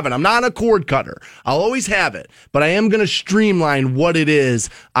always have it. I'm not a cord cutter. I'll always have it. But I am going to streamline what it is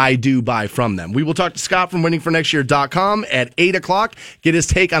I do buy from them. We will talk to Scott from winningfornextyear.com at 8 o'clock. Get his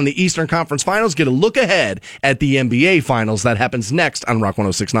take on the Eastern Conference Finals. Get a look ahead at the NBA Finals. That happens next on Rock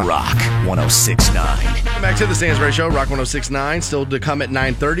 106.9. Rock 106.9. Welcome back to the Stansbury Show, Rock 106.9. Still to come at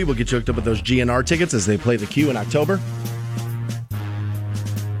 9:30. We'll get you hooked up with those GNR tickets as they play the Q in October.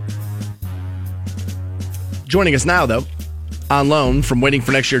 Joining us now, though, on loan from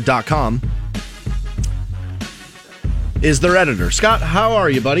waitingfornextyear.com is their editor. Scott, how are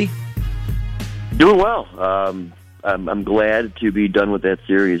you, buddy? Doing well. I'm glad to be done with that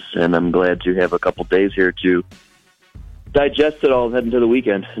series, and I'm glad to have a couple days here to digest it all and head into the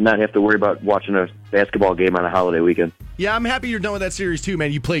weekend and not have to worry about watching a basketball game on a holiday weekend. Yeah, I'm happy you're done with that series too,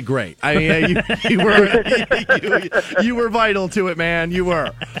 man. You played great. I mean, you were vital to it, man. You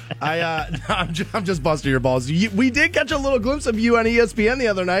were. I'm just busting your balls. We did catch a little glimpse of you on ESPN the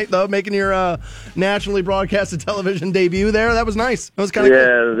other night, though, making your nationally broadcasted television debut there. That was nice. That was kind of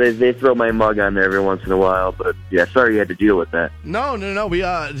cool. They throw my mug on there every once in a while, but yeah, sorry you had to deal with that. No.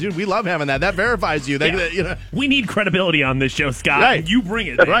 Dude, we love having that. That verifies you. We need credibility on this show, Scott. Right. And you bring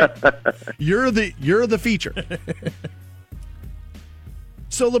it. Right. You're the feature.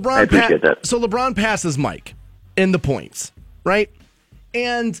 So LeBron passes Mike in the points, right?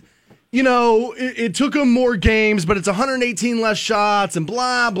 And it took him more games, but it's 118 less shots and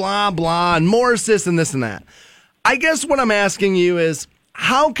blah blah blah and more assists and this and that. I guess what I'm asking you is,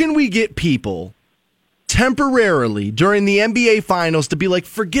 how can we get people temporarily during the NBA Finals to be like,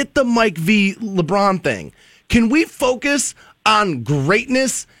 forget the Mike v. LeBron thing? Can we focus on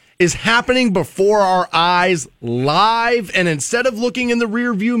greatness is happening before our eyes live, and instead of looking in the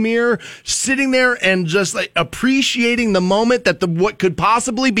rear view mirror, sitting there and just like appreciating the moment that what could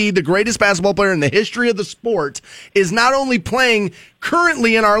possibly be the greatest basketball player in the history of the sport is not only playing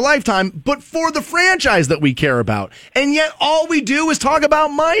currently in our lifetime, but for the franchise that we care about. And yet all we do is talk about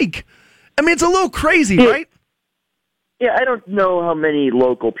Mike. I mean, it's a little crazy, right? Yeah, I don't know how many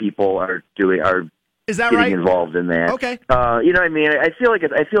local people are is that getting right? involved in that. Okay. You know what I mean? I feel like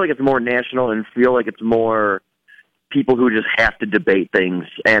it's more national, and feel like it's more people who just have to debate things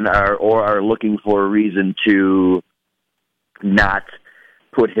and are looking for a reason to not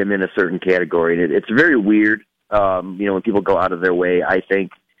put him in a certain category. And it's very weird. When people go out of their way, I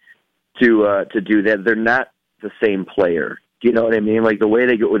think, to do that. They're not the same player. Do you know what I mean? Like the way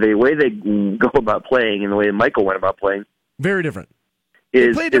they go about playing and the way Michael went about playing, very different.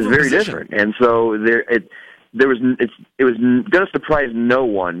 Is very different, and so it was going to surprise no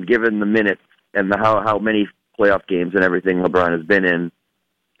one, given the minutes and how many playoff games and everything LeBron has been in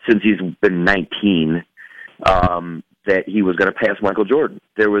since he's been 19, that he was going to pass Michael Jordan.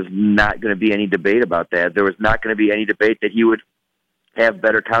 There was not going to be any debate about that. There was not going to be any debate that he would have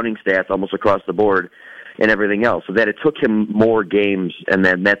better counting stats almost across the board and everything else. So that it took him more games, and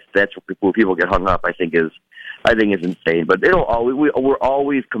then that's where people get hung up. I think is insane. But we're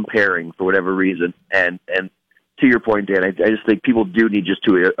always comparing for whatever reason. And to your point, Dan, I just think people do need just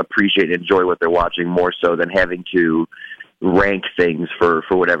to appreciate and enjoy what they're watching more so than having to rank things for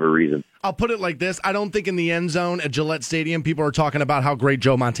whatever reason. I'll put it like this. I don't think in the end zone at Gillette Stadium people are talking about how great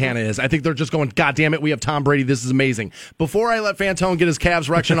Joe Montana is. I think they're just going, God damn it, we have Tom Brady. This is amazing. Before I let Fantone get his Cavs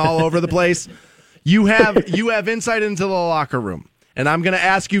rection all over the place, you have insight into the locker room. And I'm going to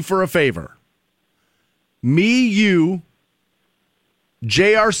ask you for a favor. Me, you,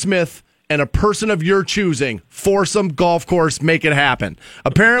 J.R. Smith, and a person of your choosing, foursome golf course, make it happen.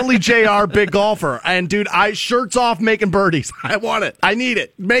 Apparently, JR, big golfer. And, dude, shirts off making birdies. I want it. I need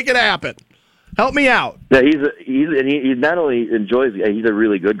it. Make it happen. Help me out. Yeah, he not only enjoys it, he's a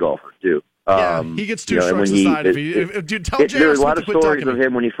really good golfer, too. Yeah, he gets two strokes aside. Dude, tell JR there were a lot Smith of to quit stories talking of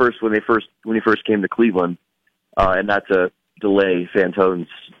him when he first came to Cleveland, and not to delay Fantone's,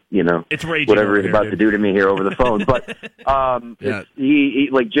 it's whatever he's about to do to me here over the phone. But he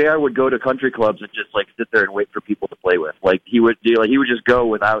like JR would go to country clubs and just like sit there and wait for people to play with. Like he would just go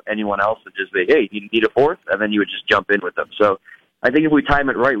without anyone else and just say, "Hey, you need a fourth?" And then you would just jump in with them. So I think if we time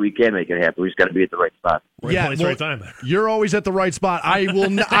it right, we can make it happen. We just got to be at the right spot. Right place, right time. You're always at the right spot. I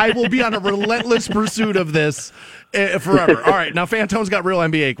will be on a relentless pursuit of this forever. All right, now Fantone's got real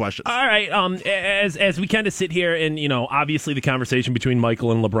NBA questions. All right, as we kind of sit here and, obviously the conversation between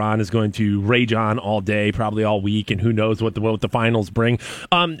Michael and LeBron is going to rage on all day, probably all week, and who knows what the finals bring.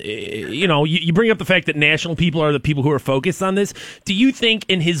 You bring up the fact that national people are the people who are focused on this. Do you think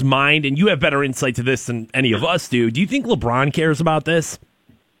in his mind, and you have better insight to this than any of us do you think LeBron cares about this?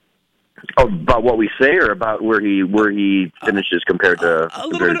 About what we say, or about where he finishes compared to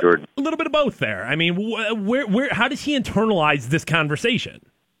Jordan? A little bit of both there. I mean, where how does he internalize this conversation?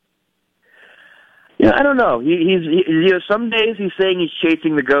 Yeah, I don't know. Some days he's saying he's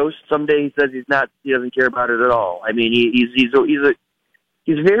chasing the ghost. Some days he says he's not. He doesn't care about it at all. I mean, he's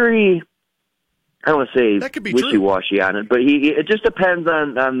very. I don't want to say that could be wishy-washy on it, but it just depends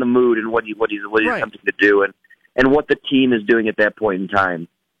on the mood and what he's attempting to do and what the team is doing at that point in time.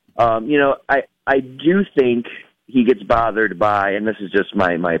 I do think he gets bothered by, and this is just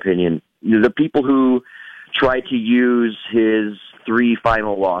my opinion, the people who try to use his three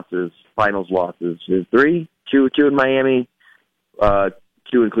finals losses, his two in Miami,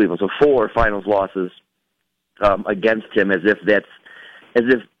 two in Cleveland, so 4 finals losses against him, as if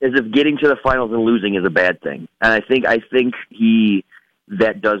getting to the finals and losing is a bad thing. And I think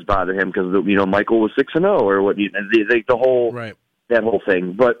that does bother him because Michael was 6-0 or what the whole that whole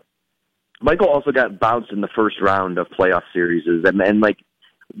thing. But Michael also got bounced in the first round of playoff series and like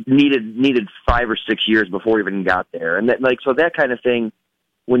needed 5 or 6 years before he even got there, and so that kind of thing.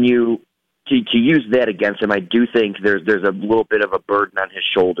 When you to use that against him, I do think there's a little bit of a burden on his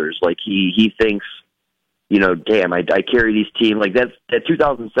shoulders. Like he thinks, damn, I carry these teams. Like that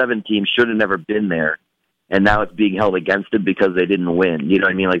 2007 team should have never been there, and now it's being held against him because they didn't win. You know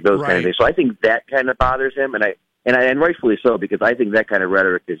what I mean? Like those kind of things. So I think that kind of bothers him, and rightfully so, because I think that kind of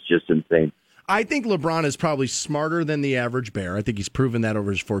rhetoric is just insane. I think LeBron is probably smarter than the average Bear. I think he's proven that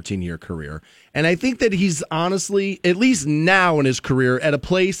over his 14-year career. And I think that he's honestly, at least now in his career, at a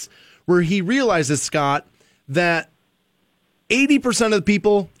place where he realizes, Scott, that 80% of the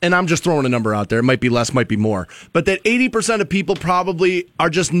people, and I'm just throwing a number out there, it might be less, might be more, but that 80% of people probably are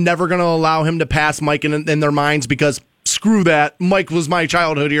just never going to allow him to pass Mike in their minds because screw that, Mike was my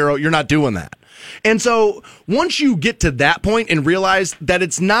childhood hero, you're not doing that. And so once you get to that point and realize that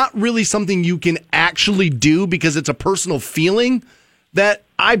it's not really something you can actually do because it's a personal feeling, that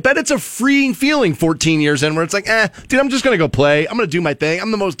I bet it's a freeing feeling 14 years in where it's like, dude, I'm just going to go play. I'm going to do my thing.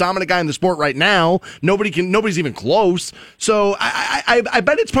 I'm the most dominant guy in the sport right now. Nobody's even close. So I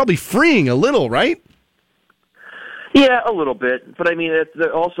bet it's probably freeing a little, right? Yeah, a little bit. But I mean, it's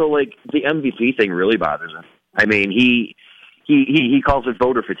also like the MVP thing really bothers him. I mean, he calls it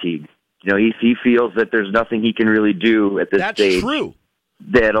voter fatigue. He feels that there's nothing he can really do at this stage. That's true.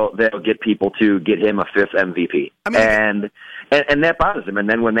 That'll get people to get him a 5th MVP. I mean, and that bothers him. And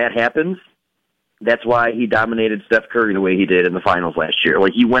then when that happens, that's why he dominated Steph Curry the way he did in the finals last year.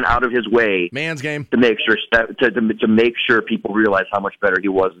 Like he went out of his way, man's game, to make sure to make sure people realize how much better he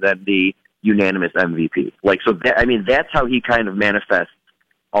was than the unanimous MVP. Like so, that's how he kind of manifests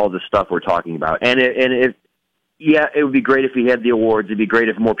all the stuff we're talking about. Yeah, it would be great if he had the awards. It'd be great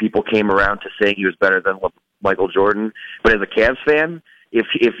if more people came around to saying he was better than Michael Jordan. But as a Cavs fan, if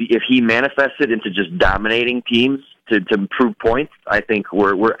he manifested into just dominating teams to prove points, I think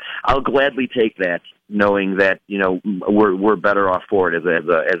I'll gladly take that, knowing that we're better off for it as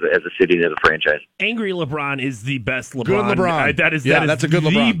a city and as a franchise. Angry LeBron is the best LeBron. Good LeBron. That's a good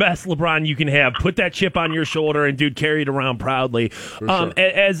LeBron. The best LeBron you can have. Put that chip on your shoulder and carry it around proudly. Sure.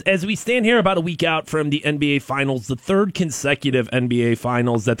 As we stand here about a week out from the NBA Finals, the 3rd consecutive NBA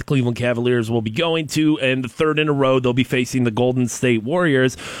Finals that the Cleveland Cavaliers will be going to, and the 3rd in a row they'll be facing the Golden State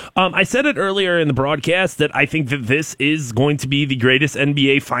Warriors. I said it earlier in the broadcast that I think that this is going to be the greatest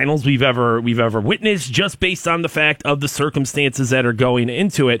NBA Finals we've ever witnessed, just based on the fact of the circumstances that are going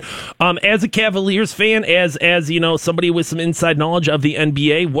into it. As a Cavaliers fan, as somebody with some inside knowledge of the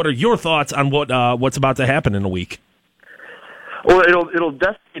NBA, what are your thoughts on what's about to happen in a week? Well, it'll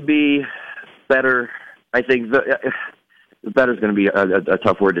definitely be better. I think better is going to be a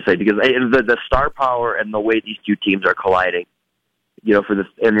tough word to say because the star power and the way these two teams are colliding, for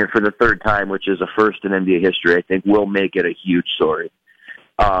the 3rd time, which is a first in NBA history, I think will make it a huge story.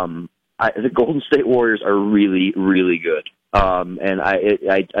 The Golden State Warriors are really, really good. And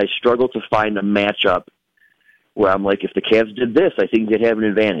I struggle to find a matchup where I'm like, if the Cavs did this, I think they'd have an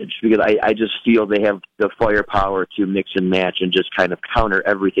advantage because I just feel they have the firepower to mix and match and just kind of counter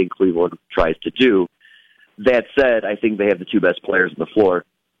everything Cleveland tries to do. That said, I think they have the 2 best players on the floor.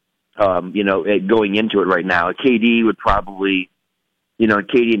 Going into it right now, KD would probably,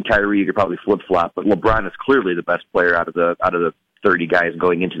 KD and Kyrie could probably flip flop, but LeBron is clearly the best player out of the 30 guys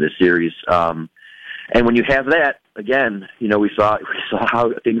going into this series. And when you have that, again, we saw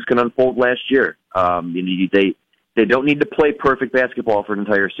how things can unfold last year. They don't need to play perfect basketball for an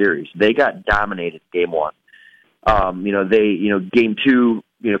entire series. They got dominated game 1. Game 2,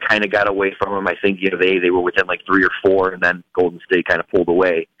 kind of got away from them. I think, they were within like 3 or 4, and then Golden State kind of pulled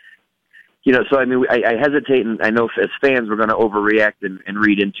away. So I hesitate, and I know as fans we're going to overreact and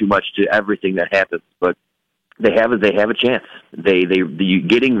read in too much to everything that happens, but they have a chance. They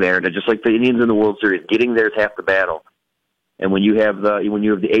getting there, just like the Indians in the World Series, getting there is half the battle. And when you have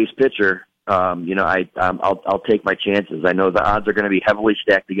the ace pitcher, I'll take my chances. I know the odds are going to be heavily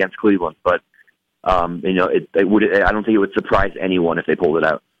stacked against Cleveland, but I don't think it would surprise anyone if they pulled it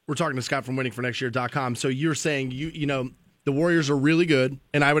out. We're talking to Scott from WinningForNextYear.com. So you're saying the Warriors are really good,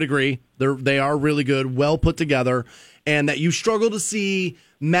 and I would agree. They are really good, well put together, and that you struggle to see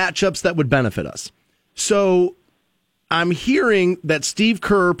matchups that would benefit us. So I'm hearing that Steve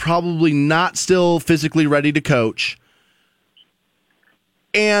Kerr probably not still physically ready to coach.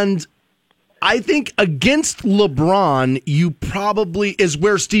 And I think against LeBron, you probably is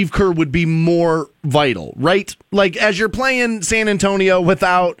where Steve Kerr would be more vital, right? Like as you're playing San Antonio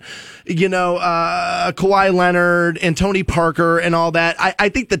without, Kawhi Leonard and Tony Parker and all that, I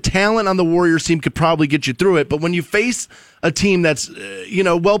think the talent on the Warriors team could probably get you through it. But when you face a team that's,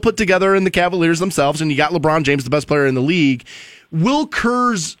 well put together in the Cavaliers themselves, and you got LeBron James, the best player in the league, will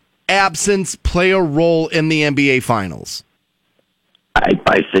Kerr's absence play a role in the NBA Finals?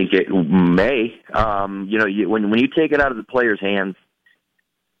 I think it may. When you take it out of the player's hands,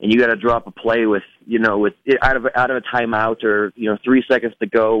 and you got to drop a play with out of a timeout or 3 seconds to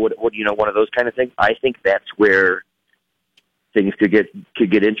go, one of those kind of things. I think that's where things could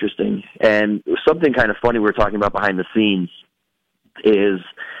get interesting. And something kind of funny we're talking about behind the scenes is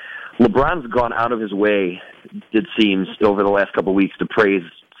LeBron's gone out of his way, it seems, over the last couple of weeks to praise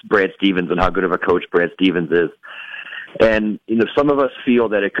Brad Stevens and how good of a coach Brad Stevens is. And some of us feel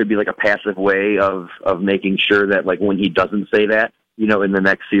that it could be like a passive way of making sure that, like, when he doesn't say that, in the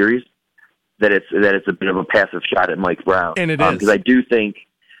next series, that it's a bit of a passive shot at Mike Brown. And it is, because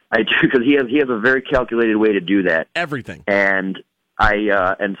because he has a very calculated way to do that. Everything. And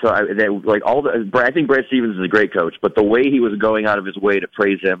I think Brad Stevens is a great coach, but the way he was going out of his way to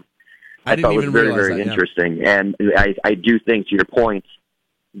praise him, I thought was very, very interesting. Yeah. And I do think, to your point,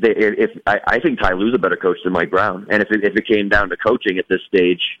 I think Ty Lue's a better coach than Mike Brown, and if it came down to coaching at this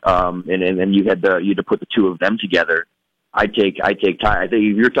stage, and you had to put the two of them together, I'd take Ty. I think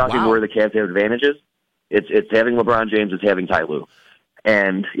if you're talking where the Cavs have advantages, it's having LeBron James, it's having Ty Lue,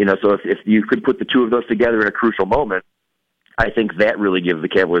 and so if you could put the two of those together in a crucial moment, I think that really gives the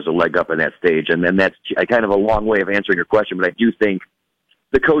Cavaliers a leg up in that stage, and then that's kind of a long way of answering your question, but I do think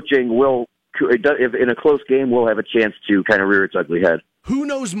the coaching will, if in a close game, will have a chance to kind of rear its ugly head. Who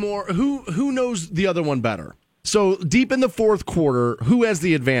knows more? Who knows the other one better? So deep in the fourth quarter, who has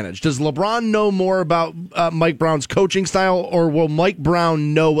the advantage? Does LeBron know more about Mike Brown's coaching style, or will Mike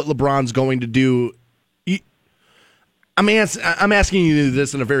Brown know what LeBron's going to do? I'm asking you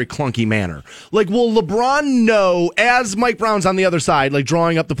this in a very clunky manner. Like, will LeBron know, as Mike Brown's on the other side, like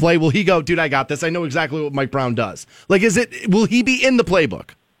drawing up the play, will he go, dude, I got this. I know exactly what Mike Brown does. Like, will he be in the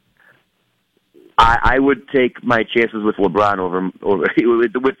playbook? I would take my chances with LeBron over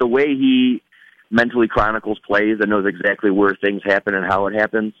with the way he mentally chronicles plays and knows exactly where things happen and how it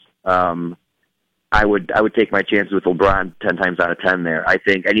happens. I would take my chances with LeBron 10 times out of 10 there. I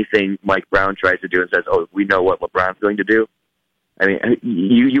think anything Mike Brown tries to do and says, "Oh, we know what LeBron's going to do." I mean,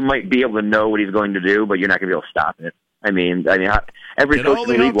 you might be able to know what he's going to do, but you're not going to be able to stop it. I mean, every coach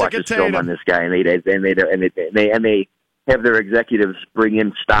in the league watches film on this guy, and they have their executives bring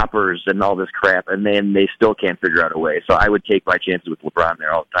in stoppers and all this crap, and then they still can't figure out a way. So I would take my chances with LeBron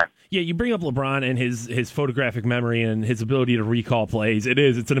there all the time. Yeah, you bring up LeBron and his photographic memory and his ability to recall plays.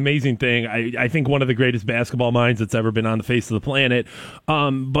 It's an amazing thing. I think one of the greatest basketball minds that's ever been on the face of the planet.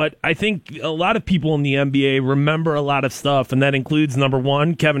 But I think a lot of people in the NBA remember a lot of stuff, and that includes, number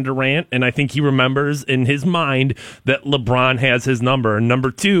one, Kevin Durant, and I think he remembers in his mind that LeBron has his number. And number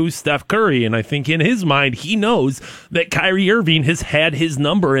two, Steph Curry, and I think in his mind he knows that Kyrie Irving has had his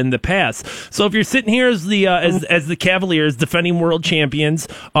number in the past. So if you're sitting here as the Cavaliers, defending world champions,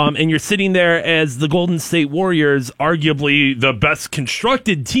 and you're sitting there as the Golden State Warriors, arguably the best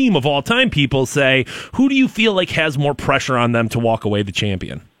constructed team of all time, people say, who do you feel like has more pressure on them to walk away the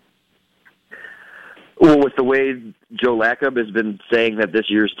champion? Well, with the way Joe Lacob has been saying that this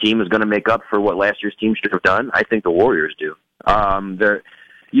year's team is going to make up for what last year's team should have done, I think the Warriors do.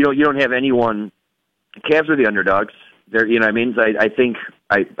 You don't have anyone. The Cavs are the underdogs. I think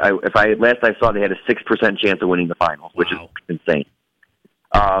last I saw, they had a 6% chance of winning the finals, which is insane.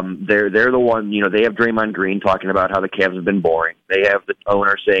 They're the one, they have Draymond Green talking about how the Cavs have been boring. They have the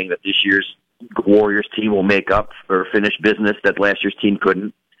owner saying that this year's Warriors team will make up or finish business that last year's team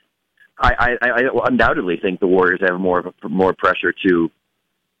couldn't. I undoubtedly think the Warriors have more pressure to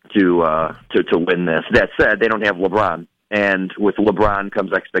win this. That said, they don't have LeBron, and with LeBron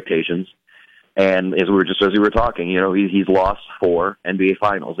comes expectations. And as we were talking, he's lost 4 NBA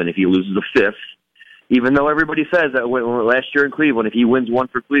Finals, and if he loses the 5th, even though everybody says that last year in Cleveland, if he wins 1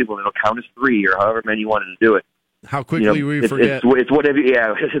 for Cleveland, it'll count as 3 or however many you wanted to do it. How quickly we forget. It's what have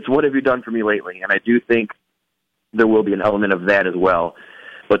you done for me lately? And I do think there will be an element of that as well.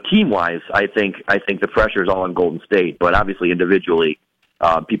 But team-wise, I think the pressure is all on Golden State. But obviously, individually,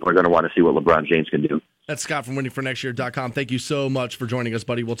 people are going to want to see what LeBron James can do. That's Scott from winningfornextyear.com. Thank you so much for joining us,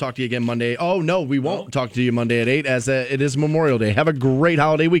 buddy. We'll talk to you again Monday. Oh, no, we won't talk to you Monday at 8 as it is Memorial Day. Have a great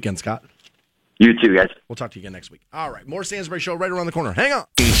holiday weekend, Scott. You too, guys. We'll talk to you again next week. All right, more Stansbury Show right around the corner. Hang on.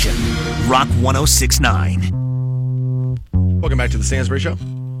 Station Rock 106.9. Welcome back to the Stansbury Show.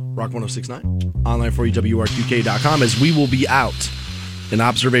 Rock 106.9, online for you, WRQK.com, as we will be out in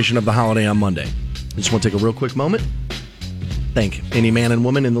observation of the holiday on Monday. I just want to take a real quick moment. Thank any man and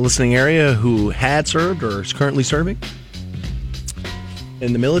woman in the listening area who had served or is currently serving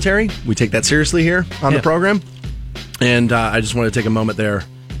in the military. We take that seriously here on the program. And I just want to take a moment there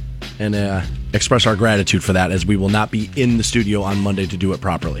and express our gratitude for that, as we will not be in the studio on Monday to do it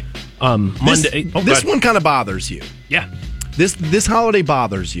properly. Monday. This one kind of bothers you. Yeah. This holiday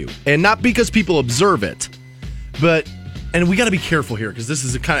bothers you. And not because people observe it, but, and we got to be careful here because this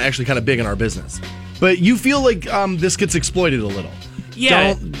is actually kind of big in our business. But you feel like this gets exploited a little.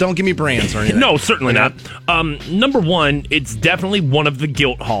 Yeah. Don't give me brands or anything. No, certainly not. Number one, it's definitely one of the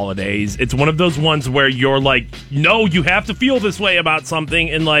guilt holidays. It's one of those ones where you're like, no, you have to feel this way about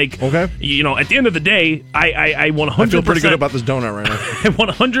something. And like, you know, at the end of the day, I 100%. I feel pretty good about this donut right now. I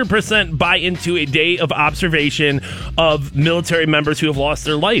 100% buy into a day of observation of military members who have lost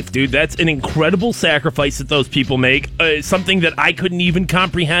their life, dude. That's an incredible sacrifice that those people make. Something that I couldn't even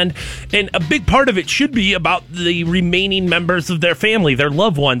comprehend. And a big part of it should be about the remaining members of their family, their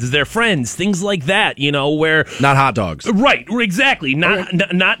loved ones, their friends, things like that, you know, where... Not hot dogs. Right, exactly.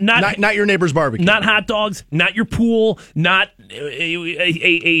 Not your neighbor's barbecue. Not hot dogs, not your pool, not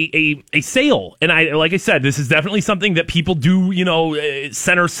a sale. And like I said, this is definitely something that people do, you know,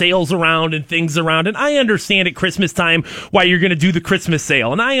 center sales around and things around. And I understand at Christmas time why you're going to do the Christmas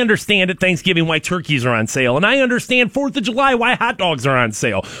sale. And I understand at Thanksgiving why turkeys are on sale. And I understand 4th of July why hot dogs are on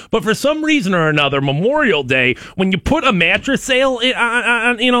sale. But for some reason or another, Memorial Day, when you put a mattress sale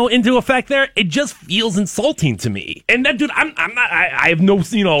into effect there, it just feels insulting to me. And that, dude, I have no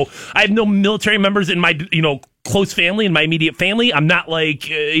military members in my, close family, in my immediate family. I'm not like,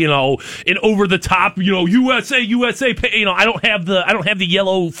 an over the top, USA, I don't have the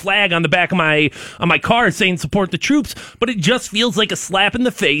yellow flag on the back of my car saying support the troops, but it just feels like a slap in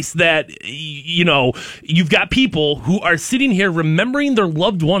the face that, you've got people who are sitting here remembering their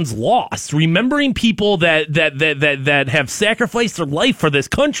loved ones lost, remembering people that have sacrificed their life for this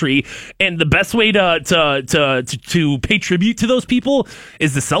country, and the best way to pay tribute to those people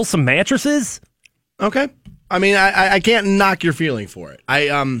is to sell some mattresses. Okay. I mean, I can't knock your feeling for it.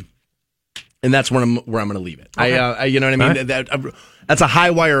 And that's where I'm going to leave it. Okay. You know what I mean? That's a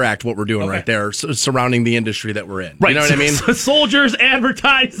high wire act, what we're doing right there, surrounding the industry that we're in. Right. You know what I mean? Soldiers,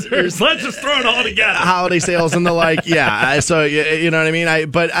 advertisers, let's just throw it all together. Holiday sales and the like. Yeah. So, you know what I mean?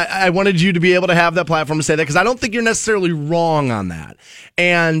 I wanted you to be able to have that platform to say that, because I don't think you're necessarily wrong on that.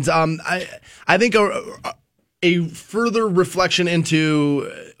 And I think a further reflection into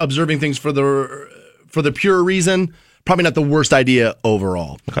observing things for the pure reason, probably not the worst idea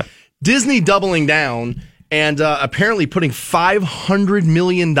overall. Okay. Disney doubling down and apparently putting $500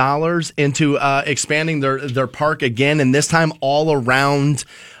 million into expanding their park again, and this time all around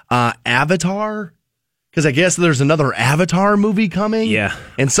Avatar. Because I guess there's another Avatar movie coming. Yeah.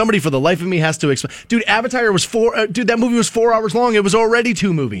 And somebody for the life of me has to explain. Dude, Avatar was that movie was 4 hours long. It was already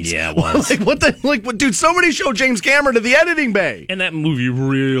 2 movies. Yeah, it was. Dude, somebody show James Cameron to the editing bay. And that movie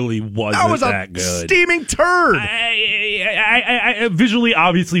really wasn't that good. Steaming turd. I visually,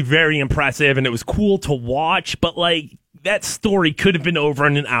 obviously very impressive, and it was cool to watch, but that story could have been over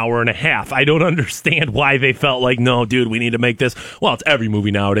in an hour and a half. I don't understand why they felt like, no, dude, we need to make this. Well, it's every movie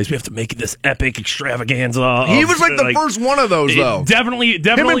nowadays. We have to make this epic extravaganza. He was the first one of those, though. Definitely.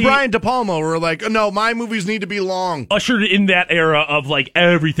 Him and Brian De Palma were like, no, my movies need to be long. Ushered in that era of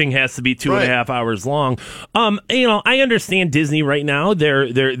everything has to be 2.5 hours long. I understand Disney right now.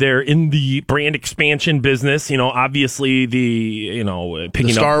 They're in the brand expansion business. Obviously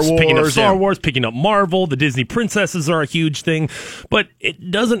picking up Star Wars, picking up Marvel. The Disney princesses are a huge thing, but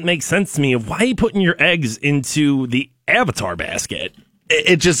it doesn't make sense to me of why are you putting your eggs into the Avatar basket.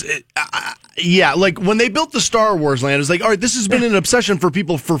 When they built the Star Wars land, it was like, all right, this has been an obsession for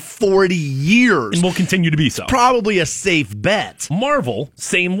people for 40 years. And will continue to be so. Probably a safe bet. Marvel,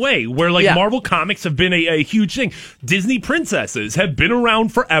 same way, where Marvel comics have been a huge thing. Disney princesses have been around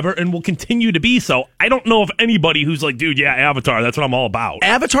forever and will continue to be so. I don't know of anybody who's like, dude, yeah, Avatar, that's what I'm all about.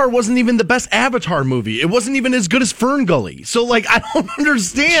 Avatar wasn't even the best Avatar movie. It wasn't even as good as Fern Gully. So, I don't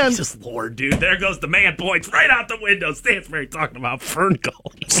understand. Jesus Lord, dude, there goes the man points right out the window. Stansbury talking about Fern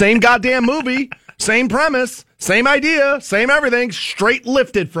Gully. Same goddamn movie, same premise, same idea, same everything, straight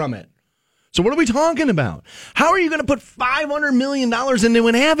lifted from it. So what are we talking about? How are you going to put $500 million into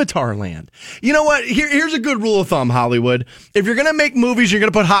an Avatar land? You know what? Here's a good rule of thumb, Hollywood. If you're going to make movies, you're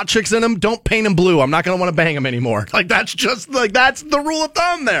going to put hot chicks in them, don't paint them blue. I'm not going to want to bang them anymore. That's the rule of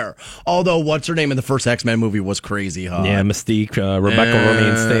thumb there. Although, what's her name in the first X-Men movie was crazy, huh? Yeah, Mystique, Rebecca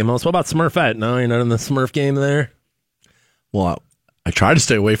Romijn Stamos. What about Smurfette? No, you're not in the Smurf game there? Well, I try to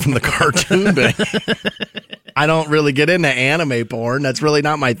stay away from the cartoon, but I don't really get into anime porn. That's really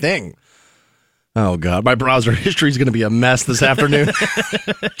not my thing. Oh, God. My browser history is going to be a mess this afternoon.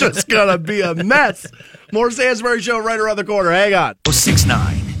 Just going to be a mess. More Stansbury Show right around the corner. Hang on.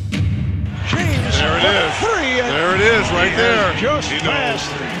 69. James, there it is. Three, there it is, right there. Just passed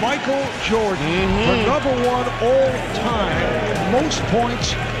Michael Jordan for number one all-time most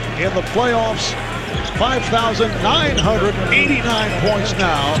points in the playoffs. 5,989 points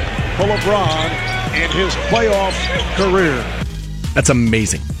now for LeBron in his playoff career. That's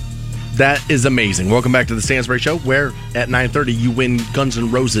amazing. That is amazing. Welcome back to the Stansbury Show, where at 9:30 you win Guns N'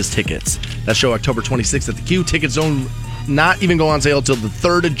 Roses tickets. That show October 26th at the Q. Tickets don't not even go on sale until the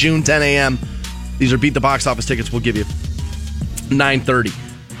 3rd of June, 10 a.m. These are Beat the Box Office tickets. We'll give you 9:30.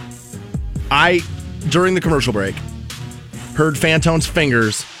 During the commercial break, heard Fantone's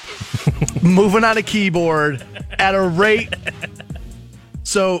fingers moving on a keyboard at a rate.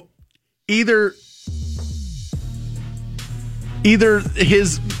 So either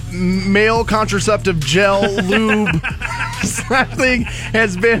his male contraceptive gel lube thing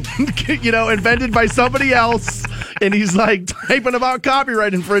has been, invented by somebody else, and he's like typing about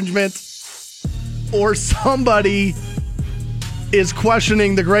copyright infringement, or somebody is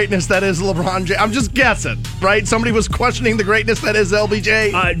questioning the greatness that is LeBron James. I'm just guessing, right? Somebody was questioning the greatness that is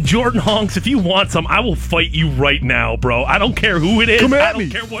LBJ. Jordan Honks, if you want some, I will fight you right now, bro. I don't care who it is. Come at I don't me.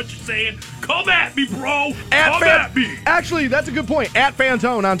 care what you're saying. Come at me, bro. Come at me. Actually, that's a good point. At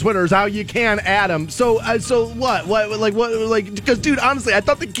Fantone on Twitter is how you can add him. So what? Because, dude, honestly, I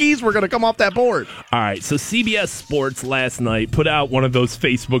thought the keys were going to come off that board. All right, so CBS Sports last night put out one of those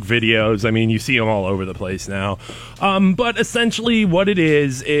Facebook videos. I mean, you see them all over the place now. But essentially what it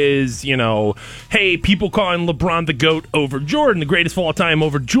is, hey, people calling LeBron the GOAT over Jordan, the greatest of all time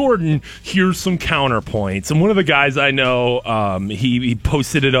over Jordan. Here's some counterpoints. And one of the guys I know, he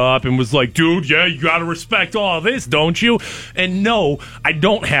posted it up and was like, dude, yeah, you got to respect all this, don't you? And no, I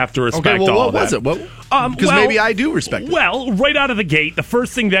don't have to respect all what that. Was it? Because maybe I do respect it. Well, right out of the gate, the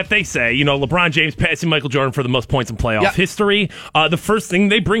first thing that they say, LeBron James passing Michael Jordan for the most points in playoff history, the first thing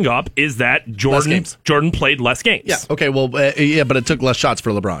they bring up is that Jordan played less games. Yeah, okay, well, but it took less shots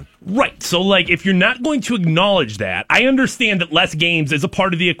for LeBron. Right, so if you're not going to acknowledge that, I understand that less games is a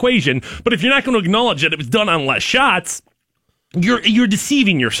part of the equation, but if you're not going to acknowledge that it was done on less shots, you're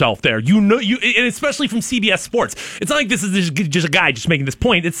deceiving yourself there. And especially from CBS Sports. It's not like this is just a guy just making this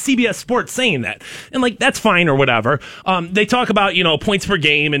point. It's CBS Sports saying that. And that's fine or whatever. They talk about, points per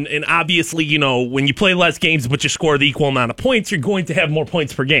game, and obviously, when you play less games but you score the equal amount of points, you're going to have more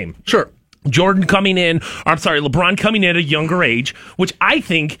points per game. Sure. LeBron coming in at a younger age, which I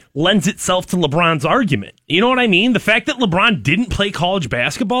think lends itself to LeBron's argument. You know what I mean? The fact that LeBron didn't play college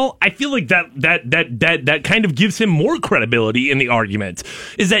basketball, I feel like that kind of gives him more credibility in the argument.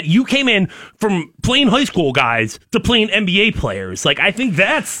 Is that you came in from playing high school guys to playing NBA players. I think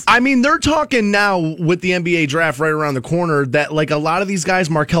that's... I mean, they're talking now with the NBA draft right around the corner that a lot of these guys,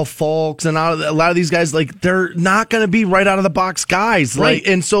 Markelle Fultz and a lot of these guys, they're not going to be right out of the box guys. Right.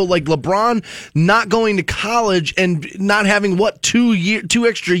 And so LeBron not going to college and not having 2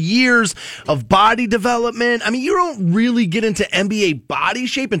 extra years of body development. I mean, you don't really get into NBA body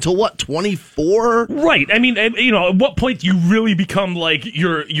shape until 24? Right. I mean, at what point do you really become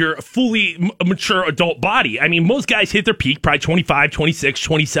your fully mature adult body? I mean, most guys hit their peak probably 25, 26,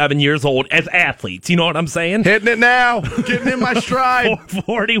 27 years old as athletes. You know what I'm saying? Hitting it now. Getting in my stride.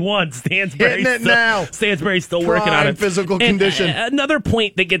 41. Stansbury's still working on it. Physical condition. Another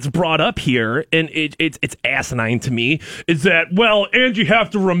point that gets brought up here, and it's asinine to me, is that, and you have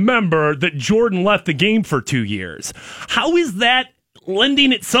to remember that Jordan left the game for 2 years. How is that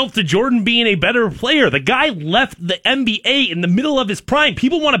lending itself to Jordan being a better player? The guy left the NBA in the middle of his prime.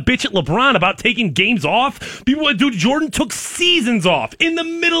 People want to bitch at LeBron about taking games off. Jordan took seasons off in the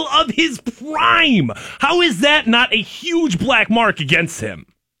middle of his prime. How is that not a huge black mark against him?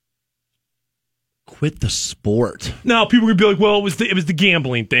 Quit the sport. Now people are going to be like, it was the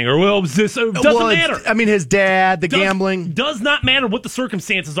gambling thing, or it was this. It doesn't matter. I mean, his dad, gambling. Does not matter what the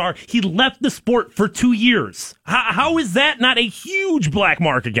circumstances are. He left the sport for 2 years. How is that not a huge black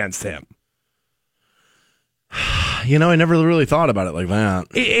mark against him? I never really thought about it like that.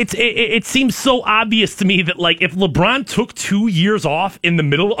 It seems so obvious to me that if LeBron took 2 years off in the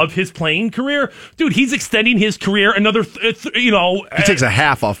middle of his playing career, dude, he's extending his career another. He takes a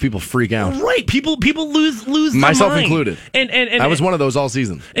half off. People freak out. Right. People lose myself their mind. included. And I was one of those all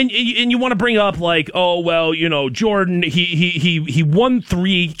season. And you want to bring up Jordan, he won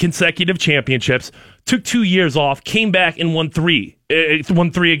 3 consecutive championships. took 2 years off, came back and won 3.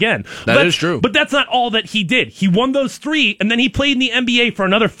 Won 3 again. That is true. But that's not all that he did. He won those 3, and then he played in the NBA for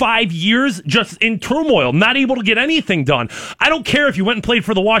another 5 years just in turmoil, not able to get anything done. I don't care if you went and played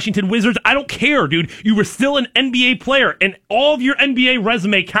for the Washington Wizards. I don't care, dude. You were still an NBA player, and all of your NBA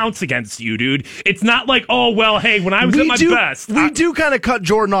resume counts against you, dude. It's not like, oh, well, hey, when I was at my best. We do kind of cut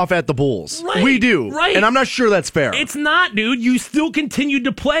Jordan off at the Bulls. Right, we do. Right. And I'm not sure that's fair. It's not, dude. You still continued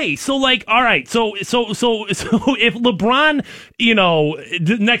to play. So, like, all right. So if LeBron,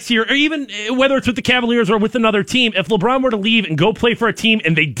 next year, or even whether it's with the Cavaliers or with another team, if LeBron were to leave and go play for a team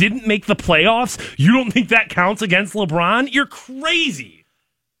and they didn't make the playoffs, you don't think that counts against LeBron? You're crazy.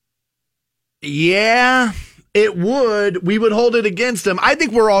 Yeah, it would. We would hold it against him. I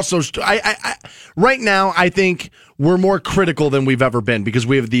think we're also right now, I think we're more critical than we've ever been because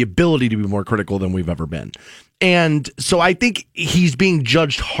we have the ability to be more critical than we've ever been. And so I think he's being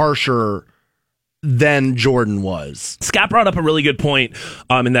judged harsher than Jordan was. Scott brought up a really good point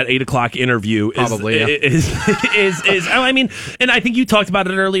in that 8 o'clock interview. Probably, I mean, and I think you talked about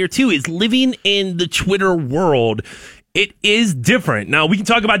it earlier too, is living in the Twitter world. It is different. Now, we can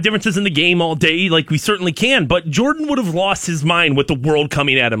talk about differences in the game all day, like we certainly can, but Jordan would have lost his mind with the world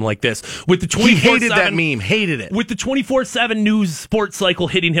coming at him like this. With the 24/7, he hated that meme, hated it. With the 24/7 news sports cycle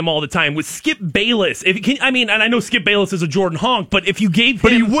hitting him all the time. With Skip Bayless. And I know Skip Bayless is a Jordan honk, but if you gave him...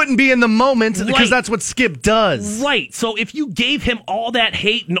 But he wouldn't be in the moment because that's what Skip does. Right. So if you gave him all that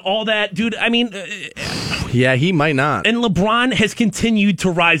hate and all that, dude, I mean... yeah, he might not. And LeBron has continued to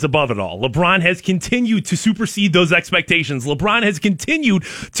rise above it all. LeBron has continued to supersede those expectations. LeBron has continued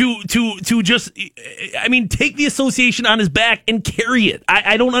to just, I mean, take the association on his back and carry it.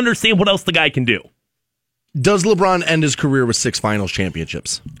 I don't understand what else the guy can do. Does LeBron end his career with 6 finals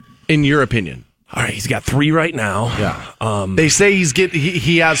championships, in your opinion? All right, he's got 3 right now. Yeah. They say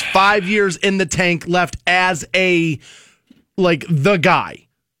he has 5 years in the tank left as the guy.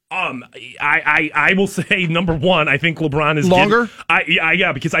 I will say number 1. I think LeBron is longer.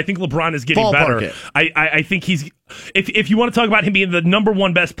 Because I think LeBron is getting Ballpark better. it. I think he's. If you want to talk about him being the number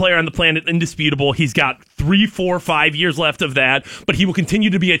 1 best player on the planet, indisputable, he's got 3, 4, 5 years left of that. But he will continue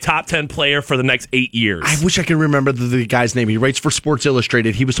to be a top 10 player for the next 8 years. I wish I could remember the guy's name. He writes for Sports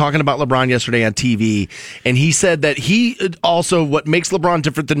Illustrated. He was talking about LeBron yesterday on TV, and he said that he also, what makes LeBron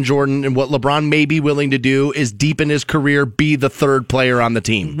different than Jordan and what LeBron may be willing to do is deepen his career, be the 3rd player on the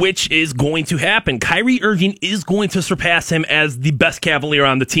team. Which is going to happen. Kyrie Irving is going to surpass him as the best Cavalier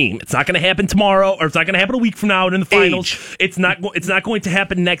on the team. It's not going to happen tomorrow, or it's not going to happen a week from now in the finals. It's not going to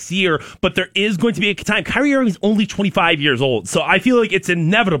happen next year, but there is going to be a time. Kyrie Irving is only 25 years old, so I feel like it's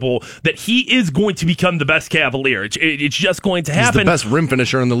inevitable that he is going to become the best Cavalier. It's just going to happen. He's the best rim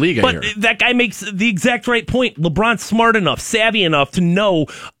finisher in the league, but that guy makes the exact right point. LeBron's smart enough, savvy enough to know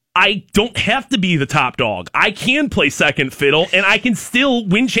I don't have to be the top dog. I can play second fiddle, and I can still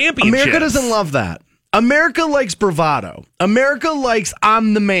win championships. America doesn't love that. America likes bravado. America likes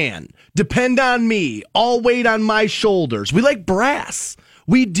I'm the man. Depend on me. All weight on my shoulders. We like brass.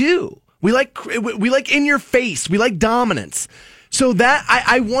 We do. We like in your face. We like dominance. So that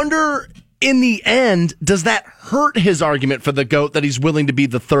I wonder, in the end, does that hurt his argument for the GOAT that he's willing to be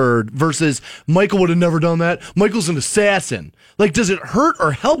the 3rd versus Michael would have never done that? Michael's an assassin. Like, does it hurt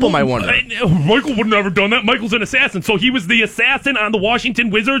or help him, I wonder? Michael would have never done that. Michael's an assassin. So he was the assassin on the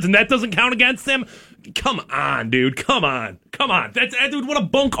Washington Wizards, and that doesn't count against him? Come on, dude. Come on. Dude, what a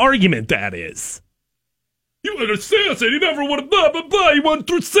bunk argument that is. You were an assassin. He never would have blah, blah, blah. He won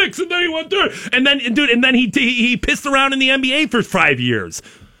through 6, and then he went through. And then, dude, he pissed around in the NBA for 5 years.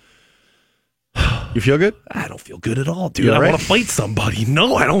 You feel good? I don't feel good at all, dude. I want to fight somebody.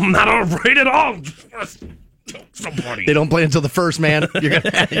 No, I don't. Not all right at all. Somebody. They don't play until the 1st, man. You're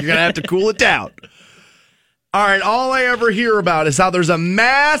gonna have to cool it down. All right, all I ever hear about is how there's a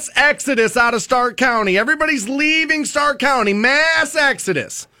mass exodus out of Stark County. Everybody's leaving Stark County. Mass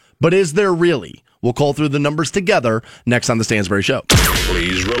exodus. But is there really? We'll call through the numbers together next on the Stansbury Show.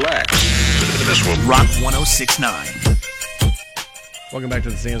 Please relax. This will Rock 106.9. Welcome back to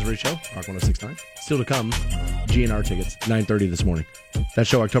the Stansbury Show, Rock 106.9. Still to come, GNR tickets, 9:30 this morning. That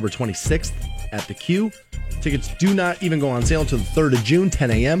show October 26th at the Q. Tickets do not even go on sale until the 3rd of June,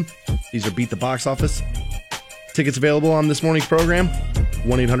 10 a.m. These are Beat the Box Office. Tickets available on this morning's program.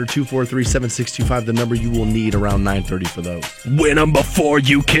 1-800-243-7625, the number you will need around 9:30 for those. Win them before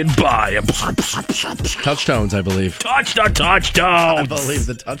you can buy them. Touchstones, I believe. Touchstones. I believe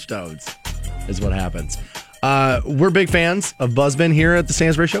the touchstones is what happens. We're big fans of Buzzbin here at the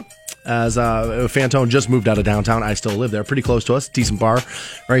Stansbury Show. as Fantone just moved out of downtown. I still live there, pretty close to us, decent bar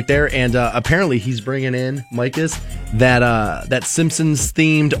right there. And apparently he's bringing in, Mike is, that Simpsons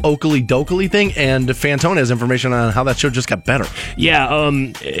themed Oakley Dokley thing, and Fantone has information on how that show just got better. Yeah,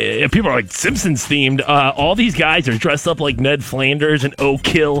 people are like, Simpsons themed. All these guys are dressed up like Ned Flanders and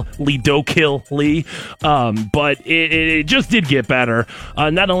Dokley. But it just did get better.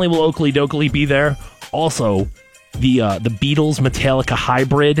 Not only will Oakley Dokley be there, also the Beatles Metallica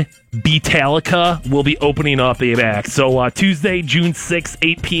hybrid Beatallica will be opening up back. So Tuesday, June 6th,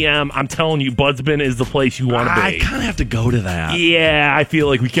 8 p.m. I'm telling you, Budsman is the place you want to be. I kind of have to go to that. Yeah, I feel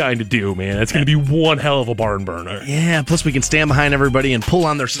like we kind of do, man. It's going to be one hell of a barn burner. Yeah, plus we can stand behind everybody and pull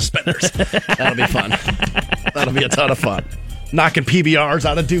on their suspenders. That'll be fun. That'll be a ton of fun. Knocking PBRs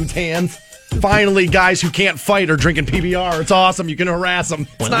out of dudes' hands. Finally, guys who can't fight are drinking PBR. It's awesome. You can harass them.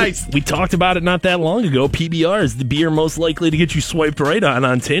 It's nice. We talked about it not that long ago. PBR is the beer most likely to get you swiped right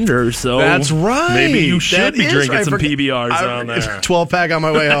on Tinder. So that's right. Maybe you should be drinking some PBRs on there. 12-pack on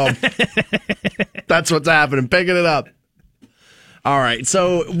my way home. That's what's happening. Picking it up. All right.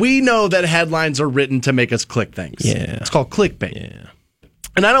 So we know that headlines are written to make us click things. Yeah. It's called clickbait. Yeah.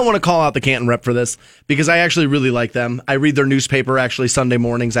 And I don't want to call out the Canton Rep for this because I actually really like them. I read their newspaper actually Sunday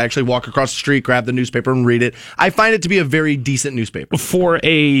mornings. I actually walk across the street, grab the newspaper, and read it. I find it to be a very decent newspaper. For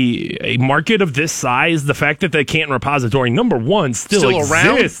a market of this size, the fact that the Canton Repository, number one, still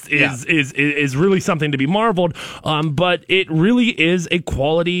exists is really something to be marveled. But it really is a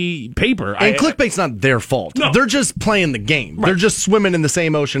quality paper. And clickbait's not their fault. No. They're just playing the game. Right. They're just swimming in the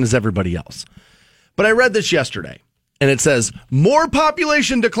same ocean as everybody else. But I read this yesterday. And it says, more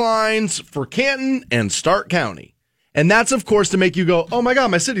population declines for Canton and Stark County. And that's, of course, to make you go, oh, my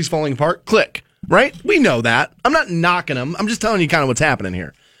God, my city's falling apart. Click. Right? We know that. I'm not knocking them. I'm just telling you kind of what's happening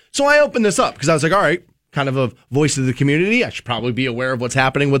here. So I opened this up because I was like, all right, kind of a voice of the community. I should probably be aware of what's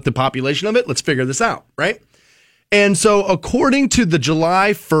happening with the population of it. Let's figure this out. Right? And so according to the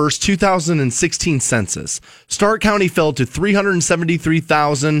July 1st, 2016 census, Stark County fell to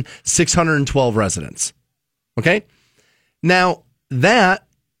 373,612 residents. Okay? Now, that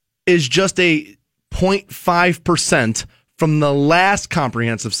is just a 0.5% from the last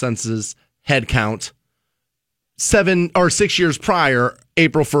comprehensive census head count 6 years prior,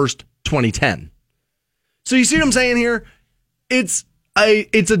 April 1st, 2010. So you see what I'm saying here? It's a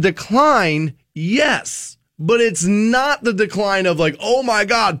decline, yes, but it's not the decline of like, oh my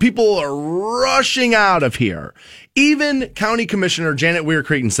God, people are rushing out of here. Even County Commissioner Janet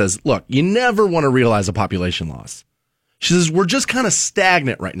Weir-Creighton says, look, you never want to realize a population loss. She says, we're just kind of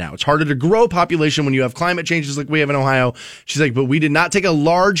stagnant right now. It's harder to grow population when you have climate changes like we have in Ohio. She's like, but we did not take a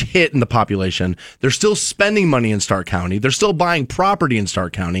large hit in the population. They're still spending money in Stark County. They're still buying property in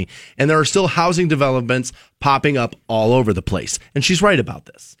Stark County. And there are still housing developments popping up all over the place. And she's right about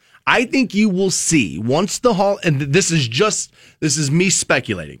this. I think you will see once the hall, and this is me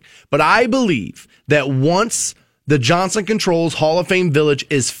speculating, but I believe that once the Johnson Controls Hall of Fame Village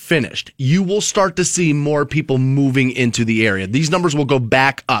is finished, you will start to see more people moving into the area. These numbers will go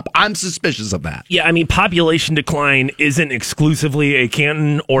back up. I'm suspicious of that. Yeah, I mean, population decline isn't exclusively a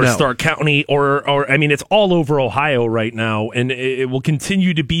Canton or Stark County or I mean, it's all over Ohio right now, and it will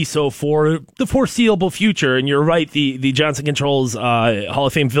continue to be so for the foreseeable future. And you're right, the Johnson Controls Hall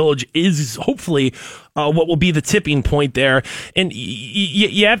of Fame Village is hopefully what will be the tipping point there. And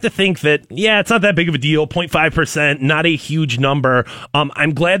you have to think that, it's not that big of a deal, 0.5%, not a huge number.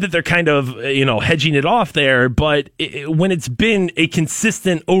 I'm glad that they're kind of, hedging it off there, but when it's been a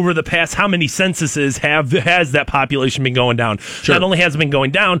consistent over the past, how many censuses has that population been going down? Sure. Not only has it been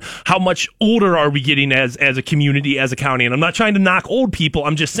going down, how much older are we getting as a community, as a county? And I'm not trying to knock old people.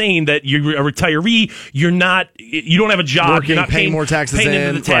 I'm just saying that you're a retiree, you don't have a job, you're not paying more taxes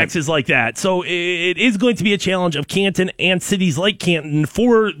into the taxes like that. So it is going to be a challenge of Canton and cities like Canton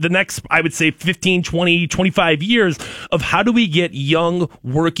for the next, I would say, 15, 20, 25 years of how do we get young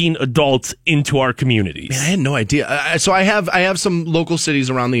working adults into our communities. Man, I had no idea. So I have some local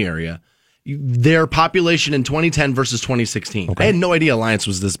cities around the area. Their population in 2010 versus 2016. Okay. I had no idea Alliance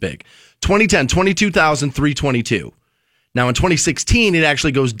was this big. 2010, 22,322. Now in 2016, it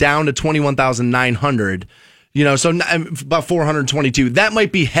actually goes down to 21,900. So about 422. That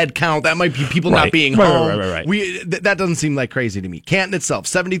might be head count. That might be people not being home. Right. That doesn't seem like crazy to me. Canton itself,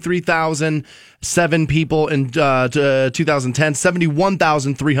 73,007 people in 2010,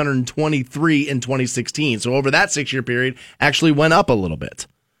 71,323 in 2016. So over that 6-year period, actually went up a little bit.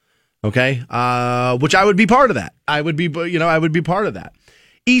 Okay, which I would be part of that. I would be part of that.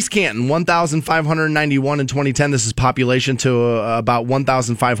 East Canton, 1,591 in 2010. This is population to about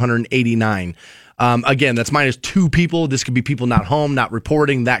 1,589. Again, that's minus 2 people. This could be people not home, not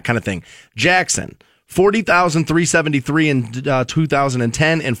reporting, that kind of thing. Jackson, 40,373 in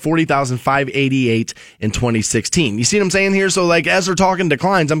 2010 and 40,588 in 2016. You see what I'm saying here? So, like, as we're talking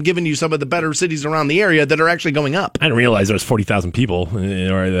declines, I'm giving you some of the better cities around the area that are actually going up. I didn't realize there was 40,000 people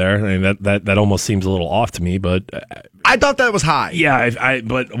right there. I mean, that almost seems a little off to me, but I thought that was high. Yeah,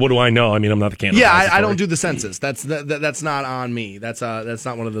 but what do I know? I mean, I'm not the candidate. Yeah, I don't do the census. That's not on me. That's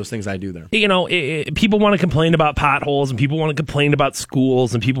not one of those things I do there. You know, people want to complain about potholes, and people want to complain about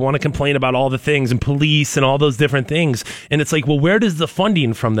schools, and people want to complain about all the things, and police and all those different things. And it's like, well, where does the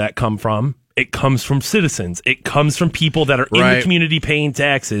funding from that come from? It comes from citizens. It comes from people that are in the community paying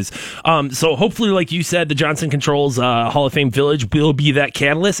taxes. So hopefully, like you said, the Johnson Controls Hall of Fame Village will be that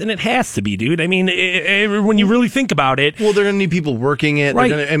catalyst, and it has to be, dude. I mean, when you really think about it. Well, they're going to need people working it. Right.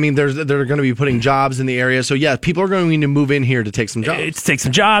 They're going to be putting jobs in the area. So, yeah, people are going to move in here to take some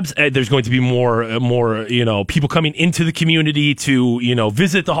jobs. There's going to be more, people coming into the community to,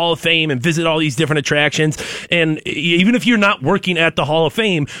 visit the Hall of Fame and visit all these different attractions. And even if you're not working at the Hall of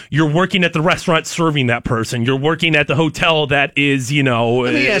Fame, you're working at the restaurant serving that person. You're working at the hotel that is,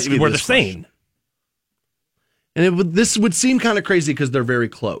 where they're staying. And this would seem kind of crazy because they're very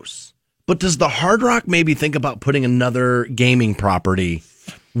close. But does the Hard Rock maybe think about putting another gaming property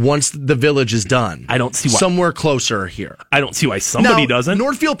once the Village is done? I don't see why. Somewhere closer here. I don't see why somebody doesn't.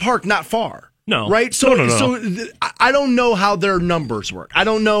 Northfield Park, not far. No. Right? So, No. So I don't know how their numbers work. I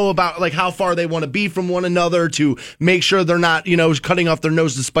don't know about like how far they want to be from one another to make sure they're not, cutting off their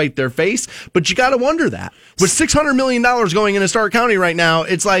nose to spite their face. But you got to wonder that. With $600 million going into Stark County right now,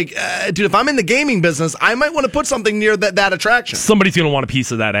 it's like, dude, if I'm in the gaming business, I might want to put something near that attraction. Somebody's going to want a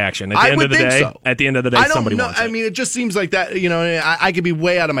piece of that action. At the end of the day, somebody wants it. I mean, it just seems like that, I could be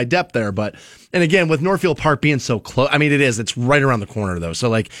way out of my depth there, but. And again, with Northfield Park being so close, I mean, it is. It's right around the corner, though. So,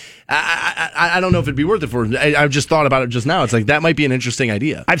 like, I don't know if it'd be worth it for. I just thought about it just now. It's like that might be an interesting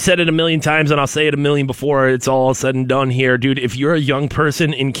idea. I've said it a million times, and I'll say it a million before it's all said and done here, dude. If you're a young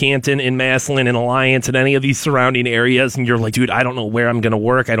person in Canton, in Massillon, in Alliance, in any of these surrounding areas, and you're like, dude, I don't know where I'm going to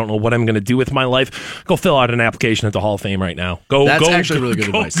work, I don't know what I'm going to do with my life, go fill out an application at the Hall of Fame right now. That's actually really good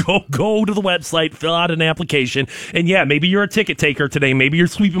advice. Go to the website, fill out an application, and yeah, maybe you're a ticket taker today, maybe you're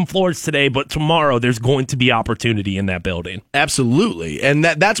sweeping floors today, but tomorrow there's going to be opportunity in that building. Absolutely. And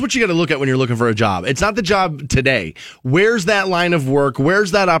that's what you got to look at when you're looking for a job. It's not the job today. Where's that line of work?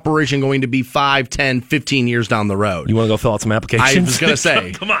 Where's that operation going to be 5, 10, 15 years down the road? You want to go fill out some applications? I was going to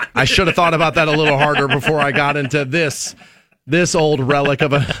say, come on. I should have thought about that a little harder before I got into this old relic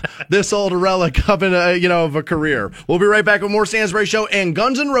of a career. We'll be right back with more Stansbury Show and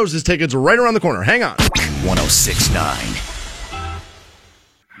Guns N' Roses tickets right around the corner. Hang on. 106.9.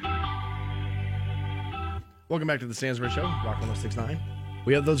 Welcome back to the Stansbury Show, Rock 106.9.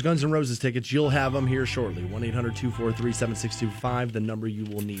 We have those Guns N' Roses tickets. You'll have them here shortly. 1-800-243-7625, the number you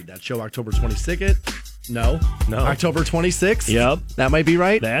will need. That show October 26th. No. October 26th? Yep. That might be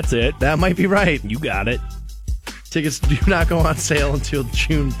right? That's it. That might be right. You got it. Tickets do not go on sale until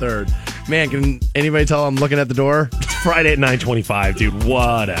June 3rd. Man, can anybody tell I'm looking at the door? It's Friday at 9:25, dude.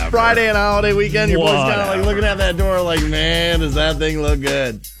 Whatever. Friday and holiday weekend. Your boy's kind of like looking at that door like, man, does that thing look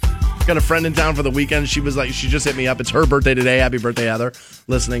good? Got a friend in town for the weekend. She just hit me up. It's her birthday today. Happy birthday, Heather.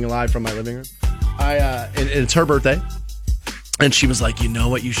 Listening live from my living room. It's her birthday. And she was like, you know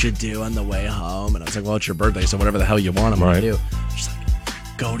what you should do on the way home? And I was like, well, it's your birthday, so whatever the hell you want, I'm going to do. She's like,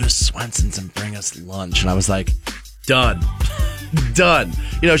 go to Swenson's and bring us lunch. And I was like, done. Done.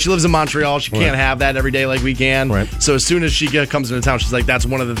 She lives in Montreal. She can't have that every day like we can. Right. So as soon as she comes into town, she's like, that's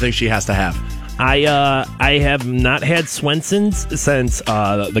one of the things she has to have. I have not had Swenson's since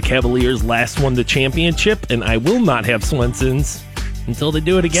the Cavaliers last won the championship, and I will not have Swenson's until they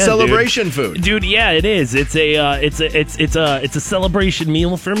do it again. Celebration food, dude. Yeah, it is. It's a celebration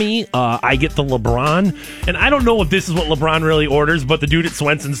meal for me. I get the LeBron, and I don't know if this is what LeBron really orders, but the dude at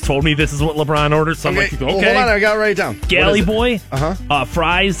Swenson's told me this is what LeBron orders. So I'm like, okay, well, hold on, I got it right down. Galley boy,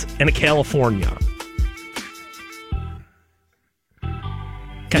 fries, and a California.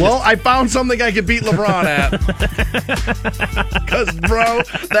 Well, I found something I could beat LeBron at. Because, bro,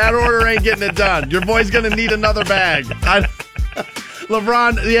 that order ain't getting it done. Your boy's going to need another bag.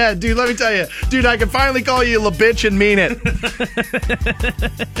 LeBron, yeah, dude, let me tell you. Dude, I can finally call you a bitch and mean it.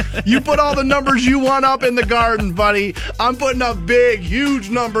 You put all the numbers you want up in the garden, buddy. I'm putting up big, huge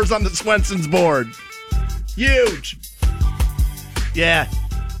numbers on the Swenson's board. Huge. Yeah.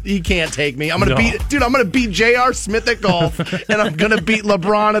 He can't take me. I'm gonna beat J.R. Smith at golf, and I'm gonna beat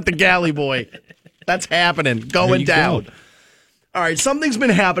LeBron at the Galley Boy. That's happening. Going down. All right, something's been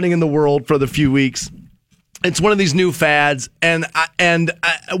happening in the world for the few weeks. It's one of these new fads, and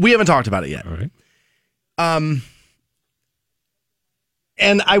we haven't talked about it yet. All right.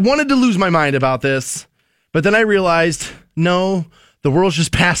 And I wanted to lose my mind about this, but then I realized, no, the world's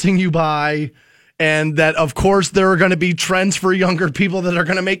just passing you by, and that, of course, there are going to be trends for younger people that are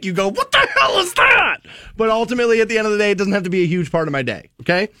going to make you go, what the hell is that? But ultimately, at the end of the day, it doesn't have to be a huge part of my day,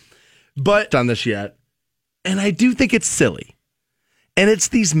 okay? But done this yet, and I do think it's silly. And it's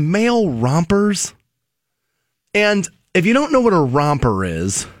these male rompers. And if you don't know what a romper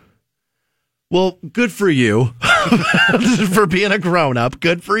is, well, good for you for being a grown-up.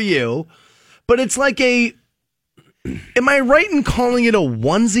 Good for you. But it's like am I right in calling it a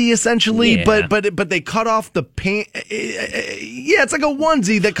onesie, essentially? Yeah. But they cut off the pant. Yeah, it's like a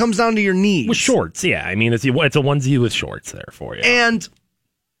onesie that comes down to your knees. With shorts, yeah. I mean, it's a onesie with shorts there for you. And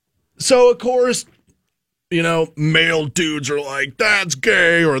so, of course, male dudes are like, that's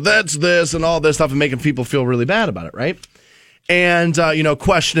gay or that's this and all this stuff and making people feel really bad about it, right? And,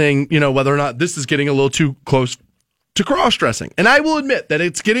 questioning, whether or not this is getting a little too close to cross-dressing. And I will admit that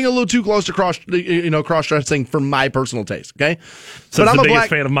it's getting a little too close to cross-dressing for my personal taste, okay? So I'm the biggest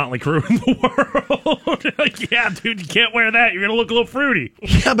fan of Motley Crue in the world. Like, yeah, dude, you can't wear that. You're going to look a little fruity.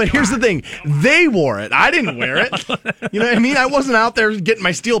 Yeah, but here's the thing. They wore it. I didn't wear it. You know what I mean? I wasn't out there getting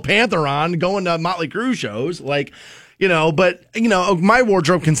my Steel Panther on, going to Motley Crue shows. Like, but my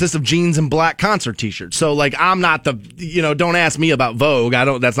wardrobe consists of jeans and black concert t-shirts. So, like, I'm not don't ask me about Vogue.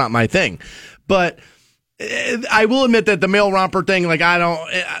 That's not my thing. But I will admit that the male romper thing, like, I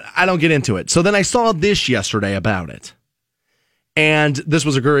don't get into it. So then I saw this yesterday about it. And this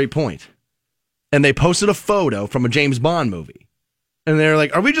was a great point. And they posted a photo from a James Bond movie. And they're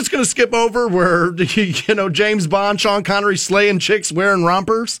like, are we just going to skip over where, James Bond, Sean Connery slaying chicks wearing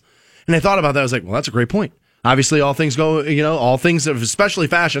rompers? And I thought about that. I was like, well, that's a great point. Obviously, all things go, all things, especially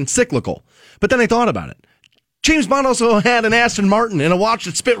fashion, cyclical. But then I thought about it. James Bond also had an Aston Martin and a watch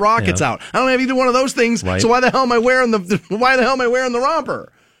that spit rockets out. I don't have either one of those things. Right. So why the hell am I wearing the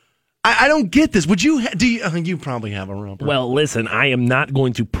romper? I don't get this. Would you? You probably have a romper. Well, listen, I am not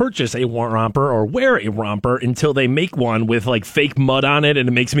going to purchase a romper or wear a romper until they make one with like fake mud on it, and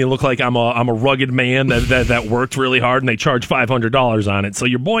it makes me look like I'm a rugged man that worked really hard, and they charge $500 on it. So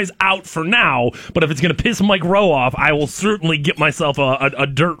your boy's out for now. But if it's going to piss Mike Rowe off, I will certainly get myself a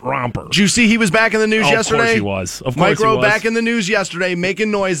dirt romper. Did you see he was back in the news yesterday? Of course he was. Of course Mike Rowe he was. back in the news yesterday,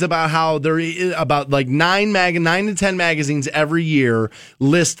 making noise about how there is about like 9 to 10 magazines every year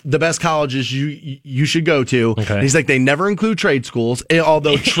list the best colleges you should go to. Okay. And he's like, they never include trade schools,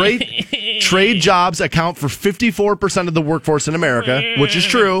 although trade jobs account for 54% of the workforce in America, which is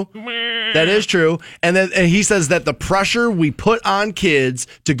true. That is true. And he says that the pressure we put on kids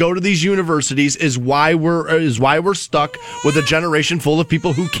to go to these universities is why we're stuck with a generation full of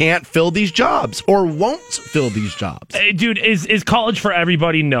people who can't fill these jobs or won't fill these jobs. Hey, dude, is college for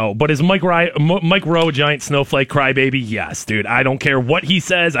everybody? No. But is Mike Rowe a giant snowflake crybaby? Yes, dude. I don't care what he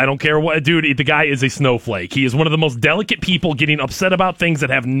says. I don't care what. Dude, the guy is a snowflake. He is one of the most delicate people getting upset about things that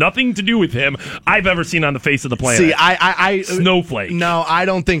have nothing to do with him I've ever seen on the face of the planet. See, I snowflake. No, I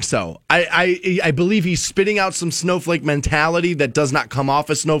don't think so. I believe he's spitting out some snowflake mentality that does not come off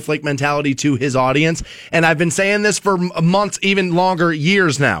as snowflake mentality to his audience. And I've been saying this for months, even longer,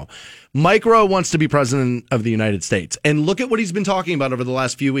 years now. Mike Rowe wants to be president of the United States. And look at what he's been talking about over the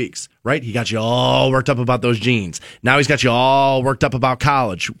last few weeks, right? He got you all worked up about those jeans. Now he's got you all worked up about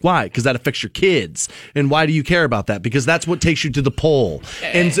college. Why? Because that affects your kids. And why do you care about that? Because that's what takes you to the poll.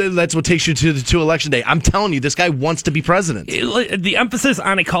 And so that's what takes you to election day. I'm telling you, this guy wants to be president. The emphasis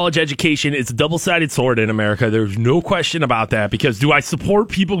on a college education is a double-sided sword in America. There's no question about that. Because do I support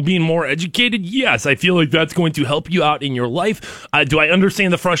people being more educated? Yes. I feel like that's going to help you out in your life. Do I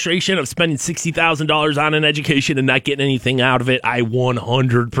understand the frustration of spending $60,000 on an education and not getting anything out of it? I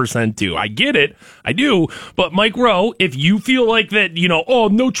 100% do. I get it. I do. But Mike Rowe, if you feel like that,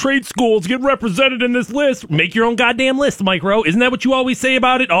 no trade schools get represented in this list, make your own goddamn list, Mike Rowe. Isn't that what you always say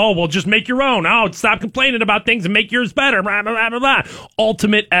about it? Oh, well, just make your own. Oh, stop complaining about things and make yours better. Blah, blah, blah, blah, blah.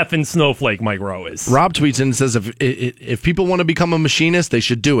 Ultimate effing snowflake, Mike Rowe is. Rob tweets in and says, if people want to become a machinist, they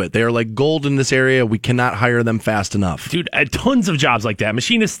should do it. They are like gold in this area. We cannot hire them fast enough. Dude, tons of jobs like that.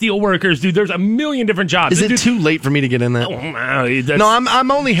 Machinist, steel workers, dude, there's a million different jobs. Is it too late for me to get in that? No,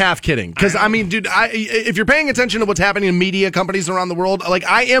 I'm only half kidding. Because, I mean, dude, if you're paying attention to what's happening in media companies around the world, like,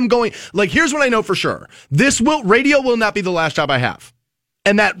 I am going, like, here's what I know for sure. Radio will not be the last job I have.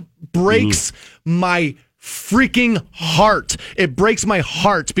 And that breaks my freaking heart. It breaks my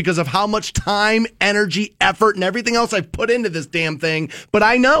heart because of how much time, energy, effort, and everything else I've put into this damn thing. But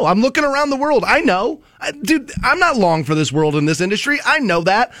I know. I'm looking around the world. I know. Dude, I'm not long for this world in this industry. I know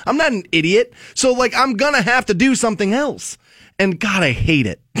that. I'm not an idiot. So, like, I'm going to have to do something else. And, God, I hate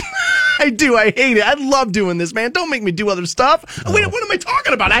it. I do. I hate it. I love doing this, man. Don't make me do other stuff. Wait, what am I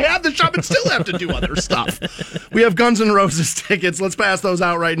talking about? I have the shop and still have to do other stuff. We have Guns N' Roses tickets. Let's pass those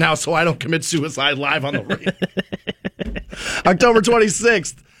out right now so I don't commit suicide live on the radio. October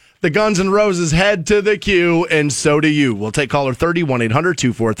 26th. The Guns N' Roses head to the queue, and so do you. We'll take caller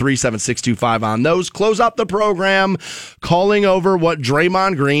 31-800-243-7625 on those. Close up the program, calling over what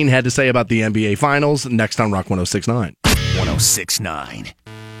Draymond Green had to say about the NBA Finals next on Rock 106.9. 106.9.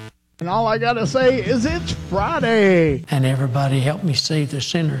 And all I got to say is it's Friday. And everybody help me say the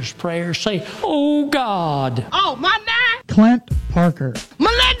sinner's prayer. Say, oh, God. Oh, my name? Clint Parker.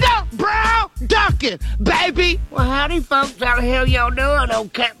 Melinda Brown Duncan, baby. Well, howdy, folks. How the hell y'all doing?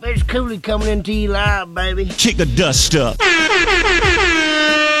 Old Catfish Cooley coming into you live, baby. Kick the dust up.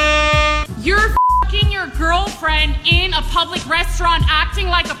 You're f***ing your girlfriend in a public restaurant acting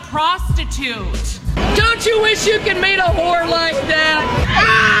like a prostitute. Don't you wish you could meet a whore like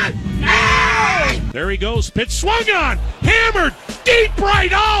that? There he goes. Pitch swung on. Hammered. Deep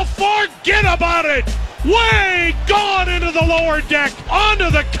right. Oh, forget about it. Way gone into the lower deck. Onto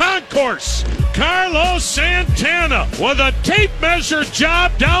the concourse. Carlos Santana with a tape measure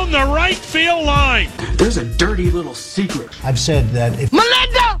job down the right field line. There's a dirty little secret. I've said that if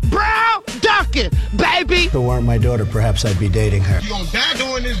Melinda Brown Duncan, baby. it weren't my daughter, perhaps I'd be dating her. You gonna die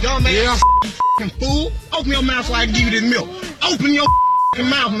doing this, dumb ass fool? Open your mouth so I can give you this milk. Open your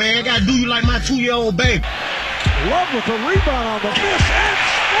mouth, man. I gotta do you like my 2-year-old baby. Love with the rebound on the miss and score.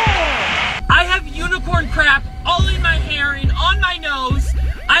 I have unicorn crap all in my hair and on my nose.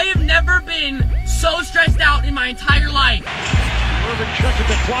 I have never been so stressed out in my entire life. Irving checking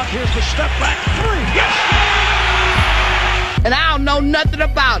the clock. Here's the step back three. Yes! And I don't know nothing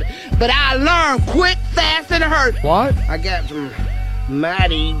about it, but I learned quick, fast, and hurt. What? I got some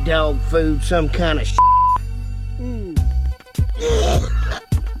mighty dog food, some kind of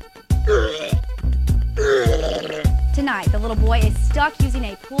Tonight, the little boy is stuck using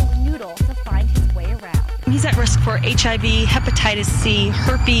a pool noodle to find his way around. He's at risk for HIV, hepatitis C,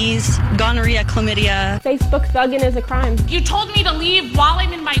 herpes, gonorrhea, chlamydia. Facebook thugging is a crime. You told me to leave while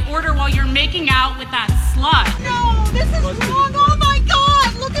I'm in my order while you're making out with that slut. No, this is wrong. Oh my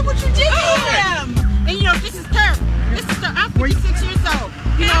God, look at what you did to him. And you know, this is terrible. This is I'm 46 years old.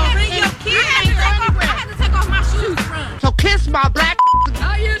 You know, bring your kid ain't go anywhere. I had to take off my shoes to run. So kiss my black.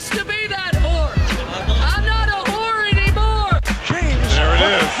 I used to be that whore. I'm not a whore anymore. James. There it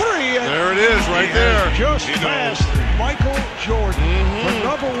is. Three. There it is, right there. Just passed Michael Jordan for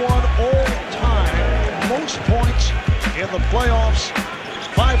 #1 all-time. Most points in the playoffs.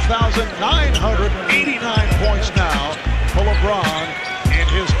 5,989 points now for LeBron in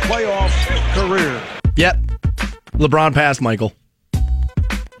his playoff career. Yep. LeBron passed Michael.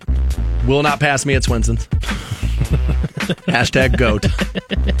 Will not pass me at Swenson's. Hashtag GOAT.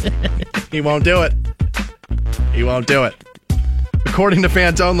 He won't do it. He won't do it. According to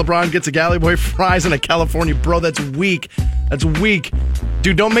Fantone, LeBron gets a Galley Boy fries and a California bro. That's weak. That's weak.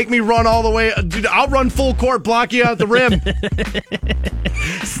 Dude, don't make me run all the way. Dude, I'll run full court, block you out the rim.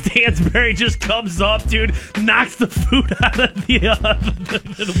 Stansbury just comes up, dude, knocks the food out of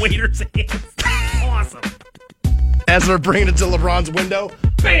the waiter's hands. Awesome. As they're bringing it to LeBron's window.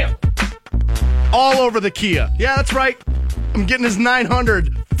 Bam! All over the Kia. Yeah, that's right. I'm getting his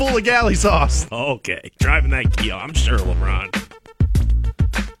 900 full of galley sauce. Okay, driving that Kia, I'm sure, LeBron.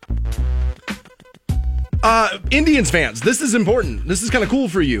 Indians fans, this is important. This is kind of cool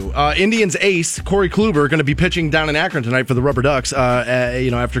for you. Indians ace Corey Kluber going to be pitching down in Akron tonight for the Rubber Ducks.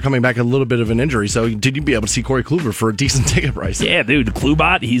 After coming back a little bit of an injury. So, did you be able to see Corey Kluber for a decent ticket price? Yeah, dude,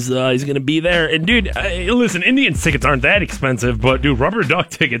 Klubot, he's going to be there. And dude, listen, Indians tickets aren't that expensive, but dude, Rubber Duck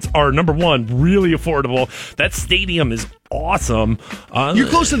tickets are #1 really affordable. That stadium is awesome. You're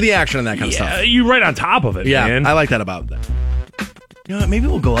close to the action and that kind of stuff. Yeah, you're right on top of it. Yeah, man. I like that about that. You know what? Maybe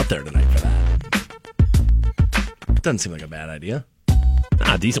we'll go up there tonight for that. Doesn't seem like a bad idea.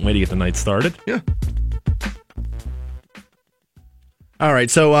 Decent way to get the night started. Yeah. All right,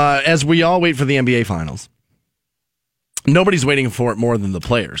 so as we all wait for the NBA Finals, nobody's waiting for it more than the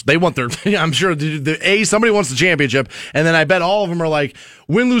players. They want their, I'm sure, somebody wants the championship, and then I bet all of them are like,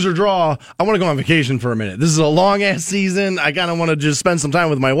 win, lose, or draw, I want to go on vacation for a minute. This is a long-ass season. I kind of want to just spend some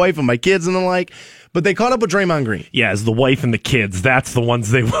time with my wife and my kids and the like. But they caught up with Draymond Green. Yeah, as the wife and the kids, that's the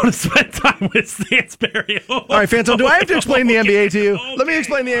ones they want to spend time with, Stansbury. All right, Phantom, do I have to explain the NBA to you? Okay. Let me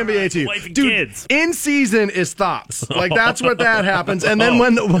explain the NBA to you. Wife and Dude, kids. In season is stops. Like, that's what that happens. And then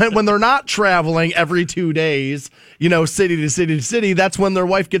when they're not traveling every 2 days, city to city to city, that's when their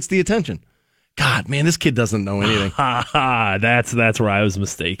wife gets the attention. God, man, this kid doesn't know anything. That's where I was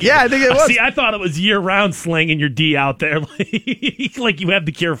mistaken. Yeah, I think it was. See, I thought it was year-round slanging your D out there like you have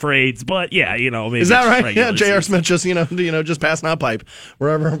the cure for AIDS. But, yeah, maybe is that right? Yeah, J.R. Smith just, just passing out pipe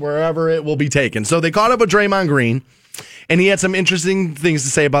wherever it will be taken. So they caught up with Draymond Green, and he had some interesting things to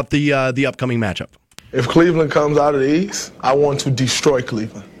say about the upcoming matchup. If Cleveland comes out of the East, I want to destroy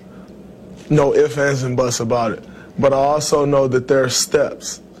Cleveland. No ifs, ands, and buts about it. But I also know that there are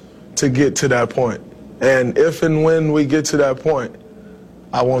steps to get to that point. And if and when we get to that point,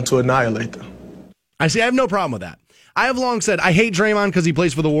 I want to annihilate them. I have no problem with that. I have long said I hate Draymond because he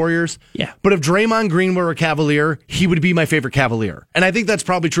plays for the Warriors. Yeah. But if Draymond Green were a Cavalier, he would be my favorite Cavalier. And I think that's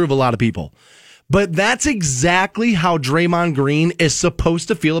probably true of a lot of people. But that's exactly how Draymond Green is supposed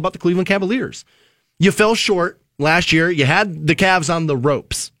to feel about the Cleveland Cavaliers. You fell short last year. You had the Cavs on the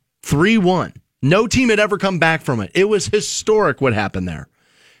ropes. 3-1. No team had ever come back from it. It was historic what happened there.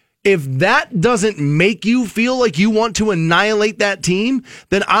 If that doesn't make you feel like you want to annihilate that team,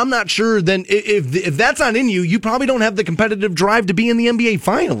 then I'm not sure. Then if that's not in you, you probably don't have the competitive drive to be in the NBA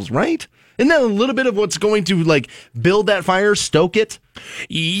Finals, right? Isn't that a little bit of what's going to build that fire, stoke it?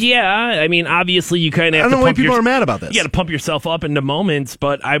 Yeah, I mean, obviously you kind of have to why people are mad about this. You got to pump yourself up into moments,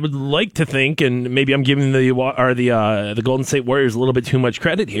 but I would like to think, and maybe I'm giving the Golden State Warriors a little bit too much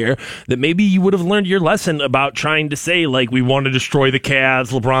credit here, that maybe you would have learned your lesson about trying to say, we want to destroy the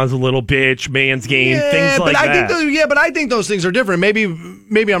Cavs, LeBron's a little bitch, man's game, things like that. But I think those things are different.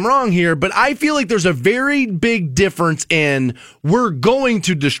 Maybe I'm wrong here, but I feel like there's a very big difference in we're going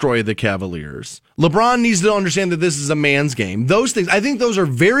to destroy the Cavaliers. LeBron needs to understand that this is a man's game. Those things, I think those are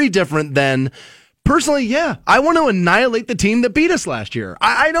very different than, personally, yeah, I want to annihilate the team that beat us last year.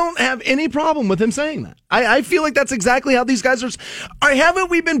 I don't have any problem with him saying that. I feel like that's exactly how these guys are. Haven't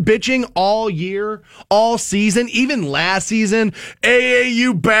we been bitching all year, all season, even last season?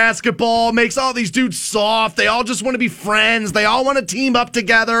 AAU basketball makes all these dudes soft. They all just want to be friends. They all want to team up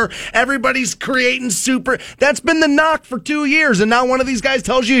together. Everybody's creating super. That's been the knock for 2 years. And now one of these guys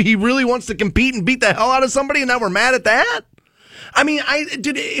tells you he really wants to compete and beat the hell out of somebody, and now we're mad at that? I mean,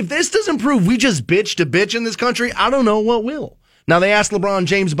 dude, if this doesn't prove we just bitch to bitch in this country, I don't know what will. Now, they asked LeBron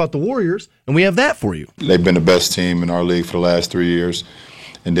James about the Warriors, and we have that for you. They've been the best team in our league for the last 3 years,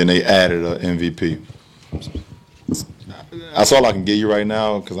 and then they added an MVP. That's all I can give you right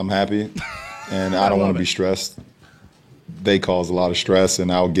now because I'm happy, and I don't want to be stressed. They cause a lot of stress,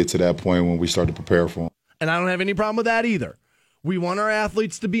 and I'll get to that point when we start to prepare for them. And I don't have any problem with that either. We want our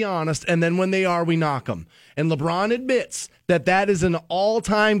athletes to be honest, and then when they are, we knock them. And LeBron admits that is an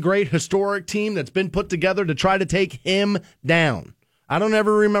all-time great historic team that's been put together to try to take him down. I don't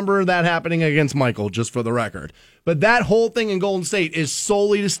ever remember that happening against Michael, just for the record. But that whole thing in Golden State is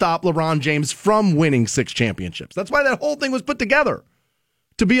solely to stop LeBron James from winning 6 championships. That's why that whole thing was put together,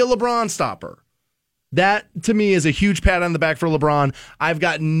 to be a LeBron stopper. That, to me, is a huge pat on the back for LeBron. I've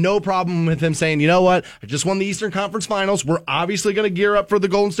got no problem with him saying, you know what, I just won the Eastern Conference Finals. We're obviously going to gear up for the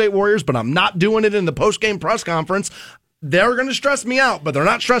Golden State Warriors, but I'm not doing it in the post-game press conference. They're going to stress me out, but they're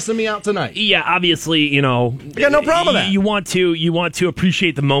not stressing me out tonight. Yeah, obviously, I got no problem with that. You want to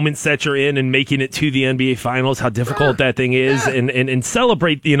appreciate the moments that you're in and making it to the NBA Finals, how difficult that thing is, and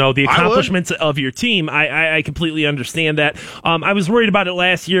celebrate, the accomplishments of your team. I completely understand that. I was worried about it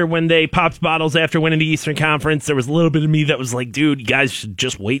last year when they popped bottles after winning the Eastern Conference. There was a little bit of me that was like, dude, you guys should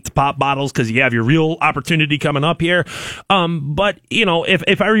just wait to pop bottles because you have your real opportunity coming up here. But,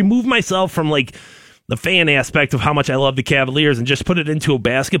 if I remove myself from the fan aspect of how much I love the Cavaliers and just put it into a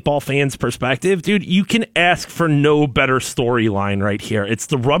basketball fan's perspective, dude, you can ask for no better storyline right here. It's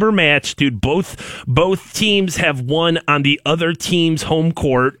the rubber match, dude. Both teams have won on the other team's home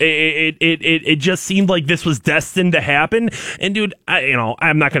court. It just seemed like this was destined to happen. And dude,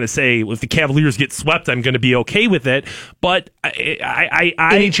 I'm not going to say if the Cavaliers get swept, I'm going to be okay with it. But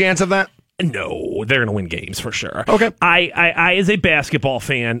any chance of that? No, they're going to win games for sure. Okay. I as a basketball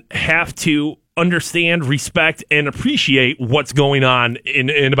fan have to understand, respect, and appreciate what's going on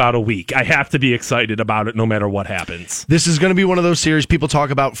in about a week. I have to be excited about it no matter what happens. This is going to be one of those series people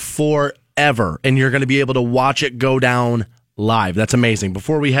talk about forever, and you're going to be able to watch it go down live. That's amazing.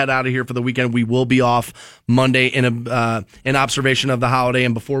 Before we head out of here for the weekend, we will be off Monday in observation of the holiday.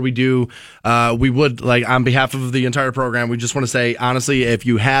 And before we do, we would, on behalf of the entire program, we just want to say, honestly, if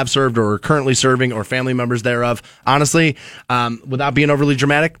you have served or are currently serving or family members thereof, honestly, without being overly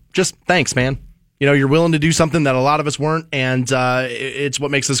dramatic, just thanks, man. You're willing to do something that a lot of us weren't, and it's what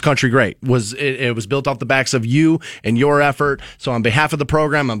makes this country great. It was built off the backs of you and your effort. So on behalf of the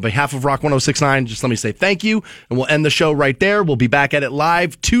program, on behalf of Rock 106.9, just let me say thank you, and we'll end the show right there. We'll be back at it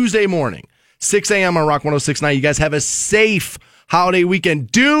live Tuesday morning, 6 a.m. on Rock 106.9. You guys have a safe holiday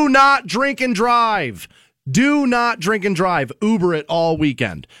weekend. Do not drink and drive. Do not drink and drive. Uber it all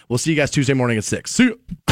weekend. We'll see you guys Tuesday morning at 6. See you.